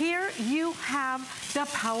 Here you have the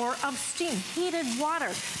power of steam, heated water.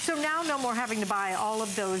 So now no more having to buy all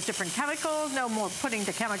of those different chemicals, no more putting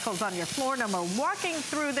the chemicals on your floor, no more walking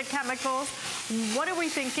through the chemicals. What are we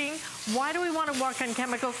thinking? Why do we want to walk on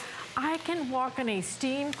chemicals? I can walk on a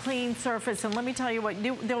steam clean surface, and let me tell you what,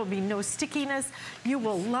 there will be no stickiness. You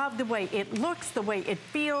will love the way it looks, the way it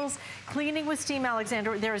feels. Cleaning with steam,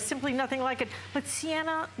 Alexander, there is simply nothing like it. But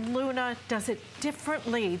Sienna Luna does it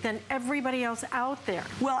differently than everybody else out there.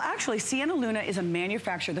 Well, actually, Sienna Luna is a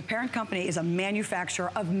manufacturer. The parent company is a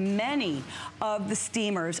manufacturer of many of the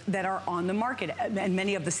steamers that are on the market and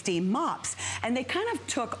many of the steam mops. And they kind of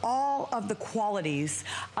took all of the qualities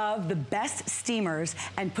of the best steamers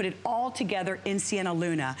and put it all together in Sienna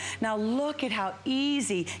Luna. Now look at how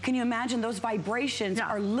easy. Can you imagine those vibrations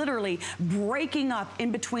are literally breaking up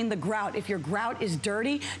in between the grout. If your grout is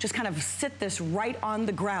dirty, just kind of sit this right on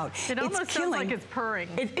the grout. It almost sounds like it's purring.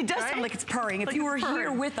 It does sound like it's purring. If you were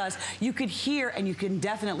here with us, you could hear and you can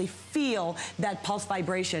definitely feel that pulse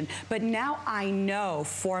vibration. But now I know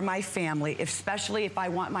for my family, especially if I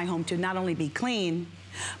want my home to not only be clean,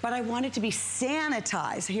 but I want it to be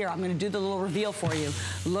sanitized. Here, I'm gonna do the little reveal for you.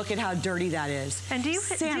 Look at how dirty that is. And do you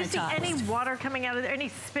see any water coming out of there, any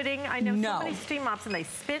spitting? I know so many steam mops and they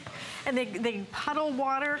spit and they puddle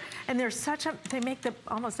water and there's such a, they make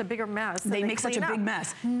almost a bigger mess. They make such a big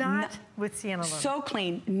mess. Not with Sienna Luna. So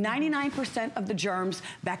clean, 99% of the germs,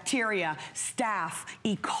 bacteria, staph,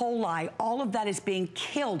 E. coli, all of that is being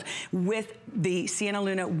killed with the Sienna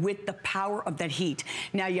Luna with the power of that heat.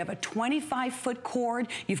 Now you have a 25-foot cord.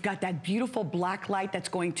 You've got that beautiful black light that's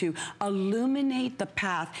going to illuminate the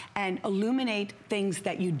path and illuminate things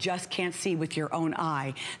that you just can't see with your own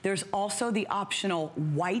eye. There's also the optional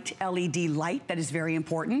white LED light that is very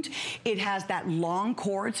important. It has that long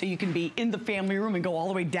cord so you can be in the family room and go all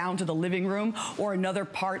the way down to the living room or another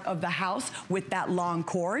part of the house with that long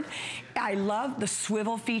cord. I love the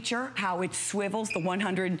swivel feature, how it swivels the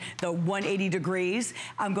 180 degrees.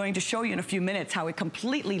 I'm going to show you in a few minutes how it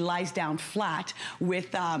completely lies down flat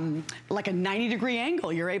with like a 90-degree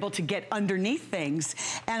angle. You're able to get underneath things.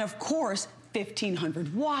 And of course,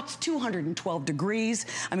 1,500 watts, 212 degrees.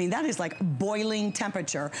 I mean, that is like boiling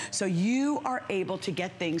temperature. So you are able to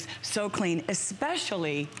get things so clean,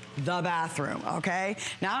 especially the bathroom, okay?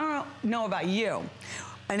 Now, I don't know about you.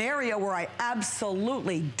 An area where I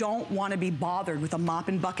absolutely don't want to be bothered with a mop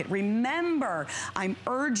and bucket. Remember, I'm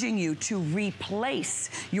urging you to replace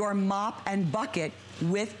your mop and bucket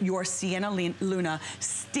with your Sienna Luna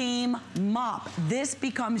steam mop. This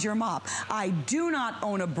becomes your mop. I do not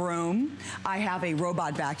own a broom. I have a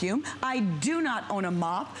robot vacuum. I do not own a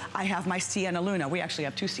mop. I have my Sienna Luna. We actually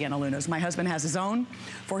have two Sienna Lunas. My husband has his own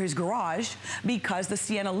for his garage because the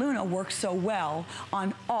Sienna Luna works so well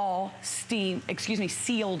on all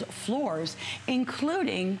sealed floors,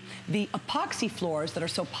 including the epoxy floors that are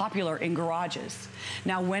so popular in garages.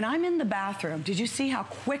 Now, when I'm in the bathroom, did you see how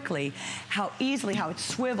quickly, how easily, how it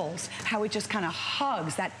swivels, how it just kind of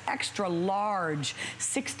hugs that extra large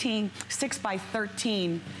 6 by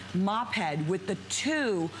 13 mop head with the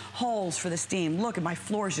 2 holes for the steam. Look at my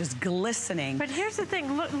floors just glistening. But here's the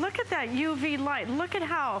thing, look at that UV light. Look at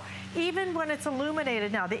how, even when it's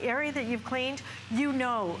illuminated now, the area that you've cleaned, you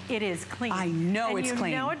know it is clean. I know it's clean.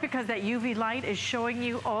 And you know it because that UV light is showing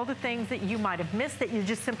you all the things that you might have missed that you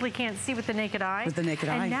just simply can't see with the naked eye. With the naked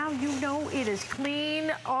eye. And now you know it is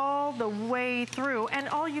clean all the way through. And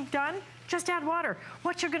all you've done, just add water.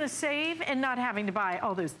 What you're gonna save and not having to buy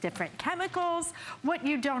all those different chemicals, what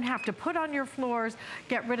you don't have to put on your floors,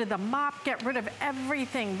 get rid of the mop, get rid of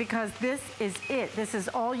everything because this is it. This is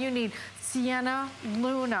all you need. Sienna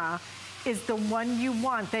Luna is the one you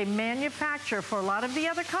want. They manufacture for a lot of the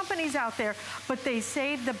other companies out there, but they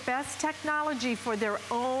save the best technology for their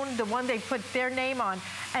own, the one they put their name on.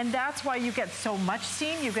 And that's why you get so much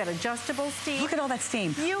steam. You get adjustable steam. Look at all that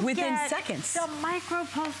steam within seconds. The micro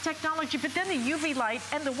pulse technology, but then the UV light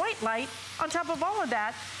and the white light on top of all of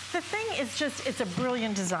that. The thing is just, it's a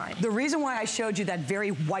brilliant design. The reason why I showed you that very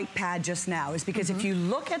white pad just now is because if you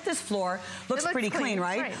look at this floor, looks pretty clean,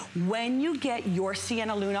 right? When you get your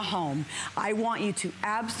Sienna Luna home, I want you to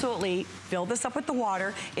absolutely fill this up with the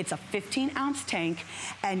water. It's a 15-ounce tank,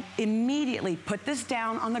 and immediately put this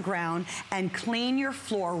down on the ground and clean your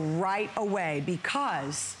floor right away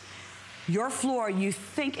because your floor, you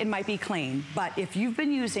think it might be clean, but if you've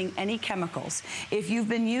been using any chemicals, if you've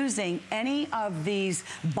been using any of these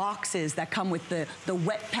boxes that come with the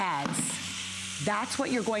wet pads, that's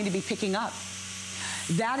what you're going to be picking up.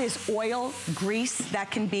 That is oil, grease,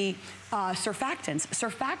 that can be surfactants.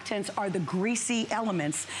 Surfactants are the greasy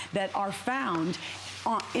elements that are found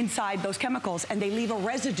inside those chemicals, and they leave a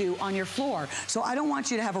residue on your floor. So I don't want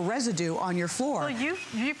you to have a residue on your floor. Well,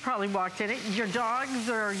 you probably walked in it. Your dogs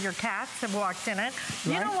or your cats have walked in it.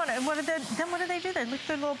 You don't want to, what do they do? They lick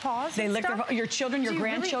their little paws. They lick your children, your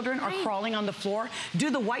grandchildren are crawling on the floor. Do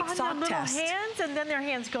the white sock test. Their little hands, and then their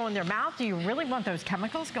hands go in their mouth. Do you really want those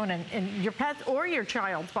chemicals going in your pet's or your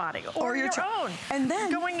child's body or your own? And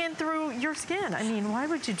then going in through your skin. I mean, why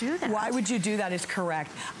would you do that? Why would you do that is correct.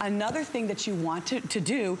 Another thing that you want to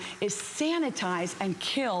do is sanitize and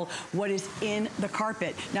kill what is in the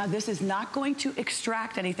carpet. Now, this is not going to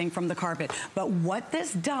extract anything from the carpet, but what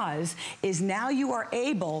this does is now you are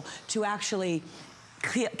able to actually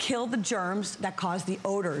kill the germs that cause the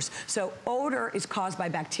odors. So odor is caused by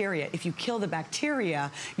bacteria. If you kill the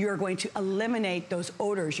bacteria, you're going to eliminate those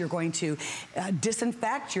odors. You're going to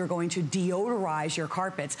disinfect, you're going to deodorize your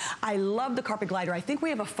carpets. I love the carpet glider. I think we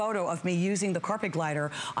have a photo of me using the carpet glider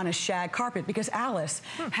on a shag carpet because Alice,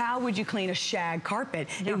 how would you clean a shag carpet?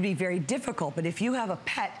 It would be very difficult, but if you have a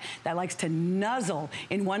pet that likes to nuzzle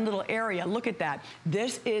in one little area, look at that.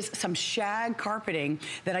 This is some shag carpeting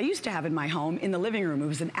that I used to have in my home in the living room room. It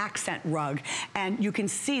was an accent rug. And you can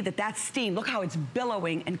see that that steam, look how it's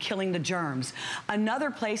billowing and killing the germs. Another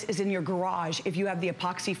place is in your garage if you have the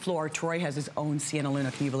epoxy floor. Troy has his own Sienna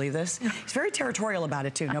Luna, can you believe this? He's very territorial about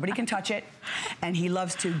it too. Nobody can touch it. And he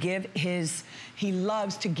loves to give his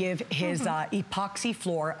epoxy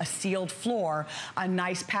floor, a sealed floor, a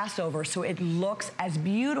nice passover so it looks as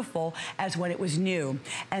beautiful as when it was new.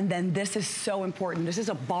 And then this is so important. This is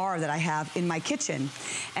a bar that I have in my kitchen.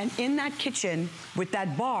 And in that kitchen with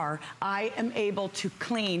that bar, I am able to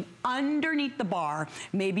clean underneath the bar.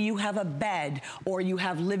 Maybe you have a bed or you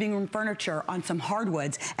have living room furniture on some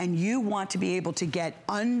hardwoods and you want to be able to get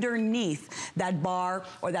underneath that bar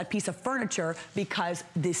or that piece of furniture because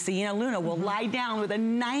the Sienna Luna will lie down with a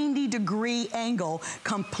 90-degree angle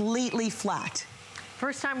completely flat.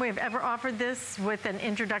 First time we've ever offered this with an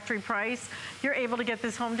introductory price. You're able to get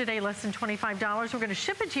this home today, less than $25. We're gonna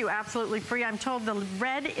ship it to you absolutely free. I'm told the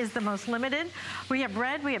red is the most limited. We have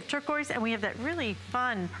red, we have turquoise, and we have that really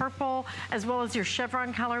fun purple, as well as your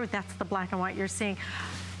chevron color. That's the black and white you're seeing.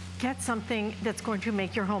 Get something that's going to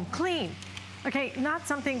make your home clean. Okay, not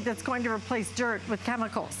something that's going to replace dirt with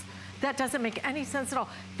chemicals. That doesn't make any sense at all.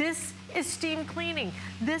 This is steam cleaning.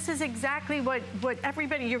 This is exactly what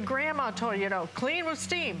everybody, your grandma told you, clean with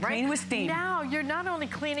steam, right? Clean with steam. Now, you're not only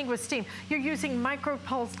cleaning with steam, you're using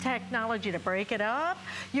micropulse technology to break it up.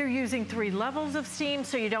 You're using 3 levels of steam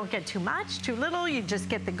so you don't get too much, too little. You just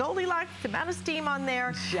get the Goldilocks amount of steam on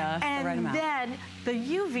there. Just the right amount. And then the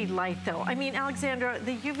UV light, though. I mean, Alexandra,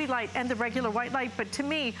 the UV light and the regular white light, but to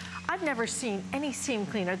me, I've never seen any steam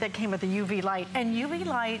cleaner that came with a UV light. And UV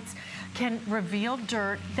lights can reveal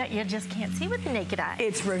dirt that you just can't see with the naked eye.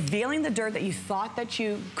 It's revealing the dirt that you thought that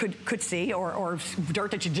you could see or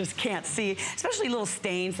dirt that you just can't see, especially little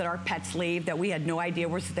stains that our pets leave that we had no idea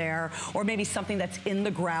was there, or maybe something that's in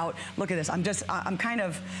the grout. Look at this, I'm kind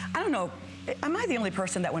of, I don't know, am I the only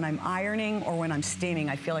person that when I'm ironing or when I'm steaming,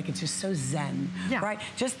 I feel like it's just so zen, right?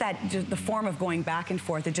 Just the form of going back and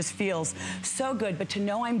forth, it just feels so good. But to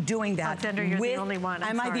know I'm doing that Thunder, you're the only one.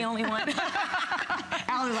 Am I the only one?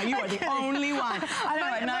 Alan's like, you are the only one. I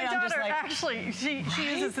don't know, my daughter, I'm just like, actually, she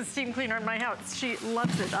uses the steam cleaner in my house. She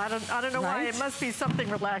loves it. I don't know why. It must be something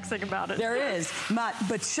relaxing about it. There is, but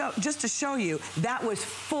just to show you, that was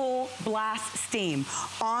full blast steam.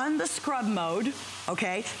 On the scrub mode,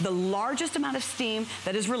 okay, the largest amount of steam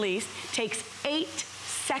that is released takes 8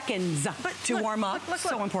 seconds to warm up. Look.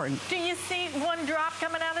 So important. Do you see one drop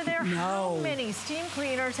coming out of there? No. How many steam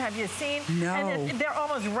cleaners have you seen? No. And they're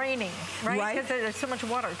almost raining, right? Because there's so much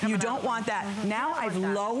water coming out. You don't want that. Now I've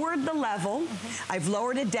lowered the level. I've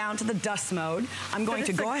lowered it down to the dust mode. I'm going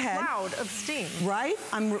to go ahead. It's a cloud of steam. Right?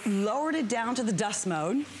 I'm lowered it down to the dust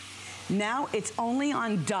mode. Now it's only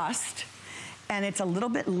on dust. And it's a little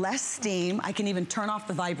bit less steam. I can even turn off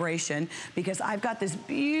the vibration because I've got this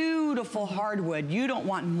beautiful hardwood. You don't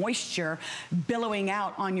want moisture billowing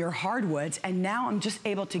out on your hardwoods. And now I'm just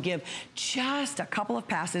able to give just a couple of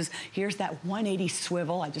passes. Here's that 180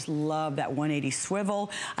 swivel. I just love that 180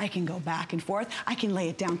 swivel. I can go back and forth. I can lay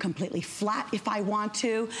it down completely flat if I want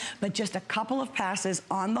to, but just a couple of passes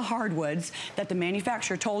on the hardwoods that the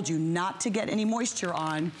manufacturer told you not to get any moisture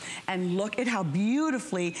on. And look at how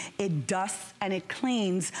beautifully it dusts and it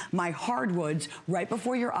cleans my hardwoods right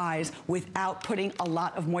before your eyes without putting a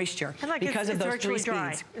lot of moisture because of those 3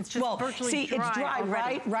 speeds. It's just virtually dry. It's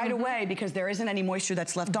dry right away because there isn't any moisture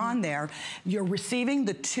that's left on there. You're receiving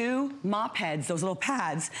the 2 mop heads, those little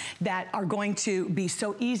pads that are going to be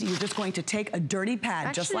so easy. You're just going to take a dirty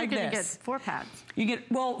pad just like this. Actually, you're going to get 4 pads. You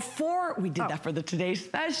get, well, 4, we did that for the Today's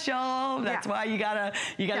Special. That's why you gotta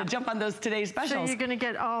jump on those Today's Specials. So you're gonna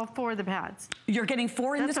get all 4 of the pads. You're getting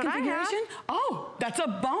 4 in this configuration? Oh, that's a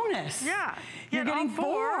bonus. Yeah. You're getting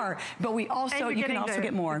 4. But we also, you can also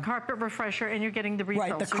get more. The carpet refresher and you're getting the refills.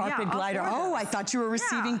 Right, the carpet glider. Oh, I thought you were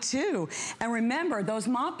receiving 2. And remember, those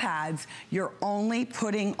mop pads, you're only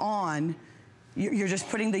putting on, you're just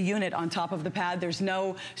putting the unit on top of the pad. There's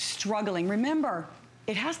no struggling. Remember,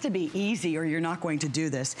 it has to be easy or you're not going to do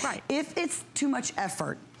this. Right. If it's too much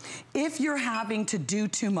effort, if you're having to do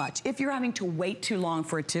too much, if you're having to wait too long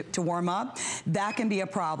for it to warm up, that can be a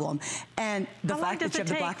problem. And the fact that you have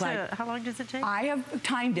the black light. How long does it take? I have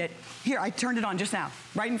timed it. Here, I turned it on just now.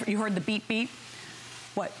 Right in front, you heard the beep, beep.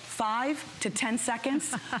 What, 5 to 10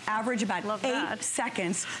 seconds? Average about 8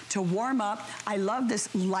 seconds to warm up. I love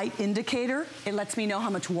this light indicator. It lets me know how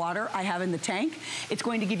much water I have in the tank. It's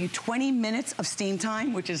going to give you 20 minutes of steam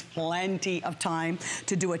time, which is plenty of time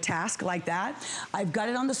to do a task like that. I've got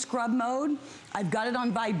it on the scrub mode. I've got it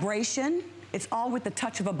on vibration. It's all with the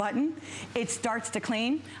touch of a button. It starts to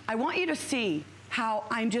clean. I want you to see how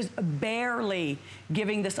I'm just barely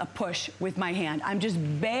giving this a push with my hand. I'm just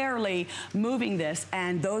barely moving this,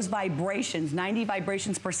 and those vibrations, 90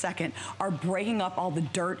 vibrations per second, are breaking up all the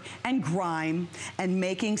dirt and grime and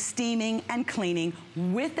making steaming and cleaning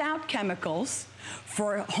without chemicals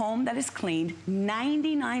for a home that is cleaned.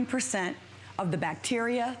 99% of the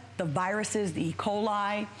bacteria, the viruses, the E.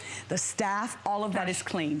 coli, the staph, all of that is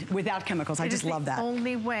cleaned without chemicals. I just love that. It is the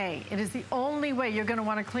only way. It is the only way you're going to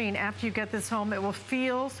want to clean after you get this home. It will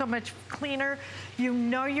feel so much cleaner. You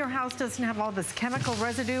know your house doesn't have all this chemical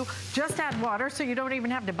residue. Just add water so you don't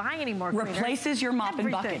even have to buy any more cleaner. Replaces your mop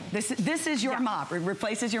and bucket. This is your mop. It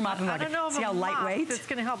replaces your mop and bucket. I don't know if see how lightweight? It's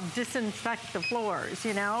going to help disinfect the floors,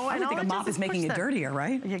 you know? I don't think a mop is making it dirtier,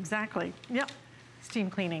 right? Exactly. Yep.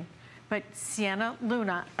 Steam cleaning. But Sienna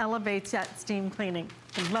Luna elevates that steam cleaning.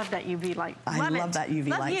 I love that UV light. I love that UV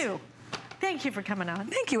light. Love you. Thank you for coming on.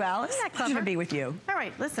 Thank you, Alice. Pleasure to be with you. All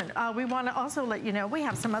right, listen, we want to also let you know we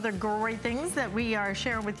have some other great things that we are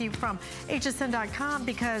sharing with you from hsn.com,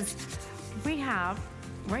 because we have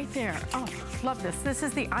right there. Oh, love this. This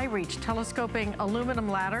is the iReach telescoping aluminum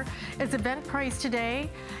ladder. It's event price today,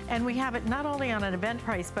 and we have it not only on an event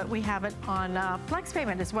price, but we have it on flex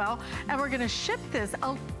payment as well. And we're going to ship this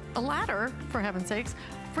a ladder, for heaven's sakes,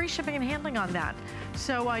 free shipping and handling on that.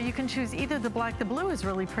 So you can choose either the black. The blue is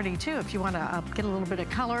really pretty too if you want to get a little bit of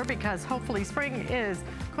color, because hopefully spring is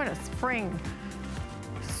going to spring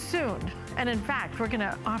soon. And in fact, we're going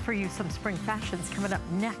to offer you some spring fashions coming up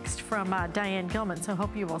next from Diane Gilman, so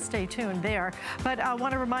hope you will stay tuned there. But I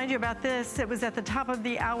want to remind you about this. It was at the top of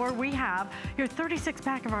the hour. We have your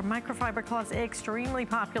 36-pack of our microfiber cloths, extremely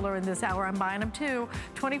popular in this hour. I'm buying them too.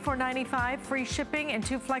 $24.95, free shipping and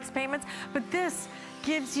 2 flex payments. But this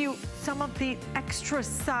gives you some of the extra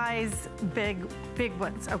size big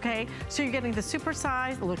ones, okay? So you're getting the super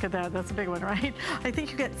size. Look at that, that's a big one, right? I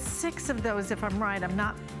think you get 6 of those if I'm right.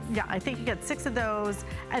 Yeah, I think you get 6 of those,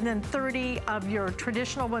 and then 30 of your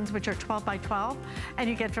traditional ones, which are 12 by 12, and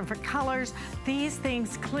you get different colors. These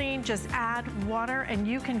things clean, just add water, and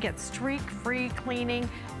you can get streak-free cleaning,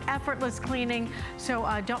 effortless cleaning, so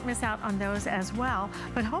don't miss out on those as well.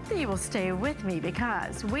 But hope that you will stay with me,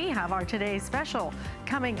 because we have our today's special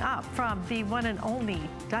coming up from the one and only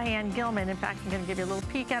Diane Gilman. In fact, I'm going to give you a little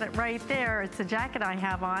peek at it right there. It's the jacket I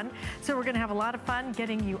have on. So we're going to have a lot of fun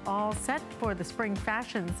getting you all set for the spring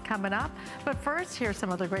fashions coming up. But first, here's some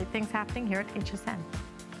other great things happening here at HSN.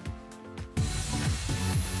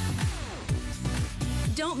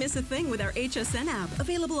 Don't miss a thing with our HSN app,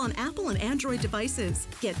 available on Apple and Android devices.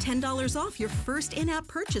 Get $10 off your first in-app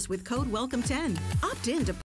purchase with code WELCOME10. Opt in to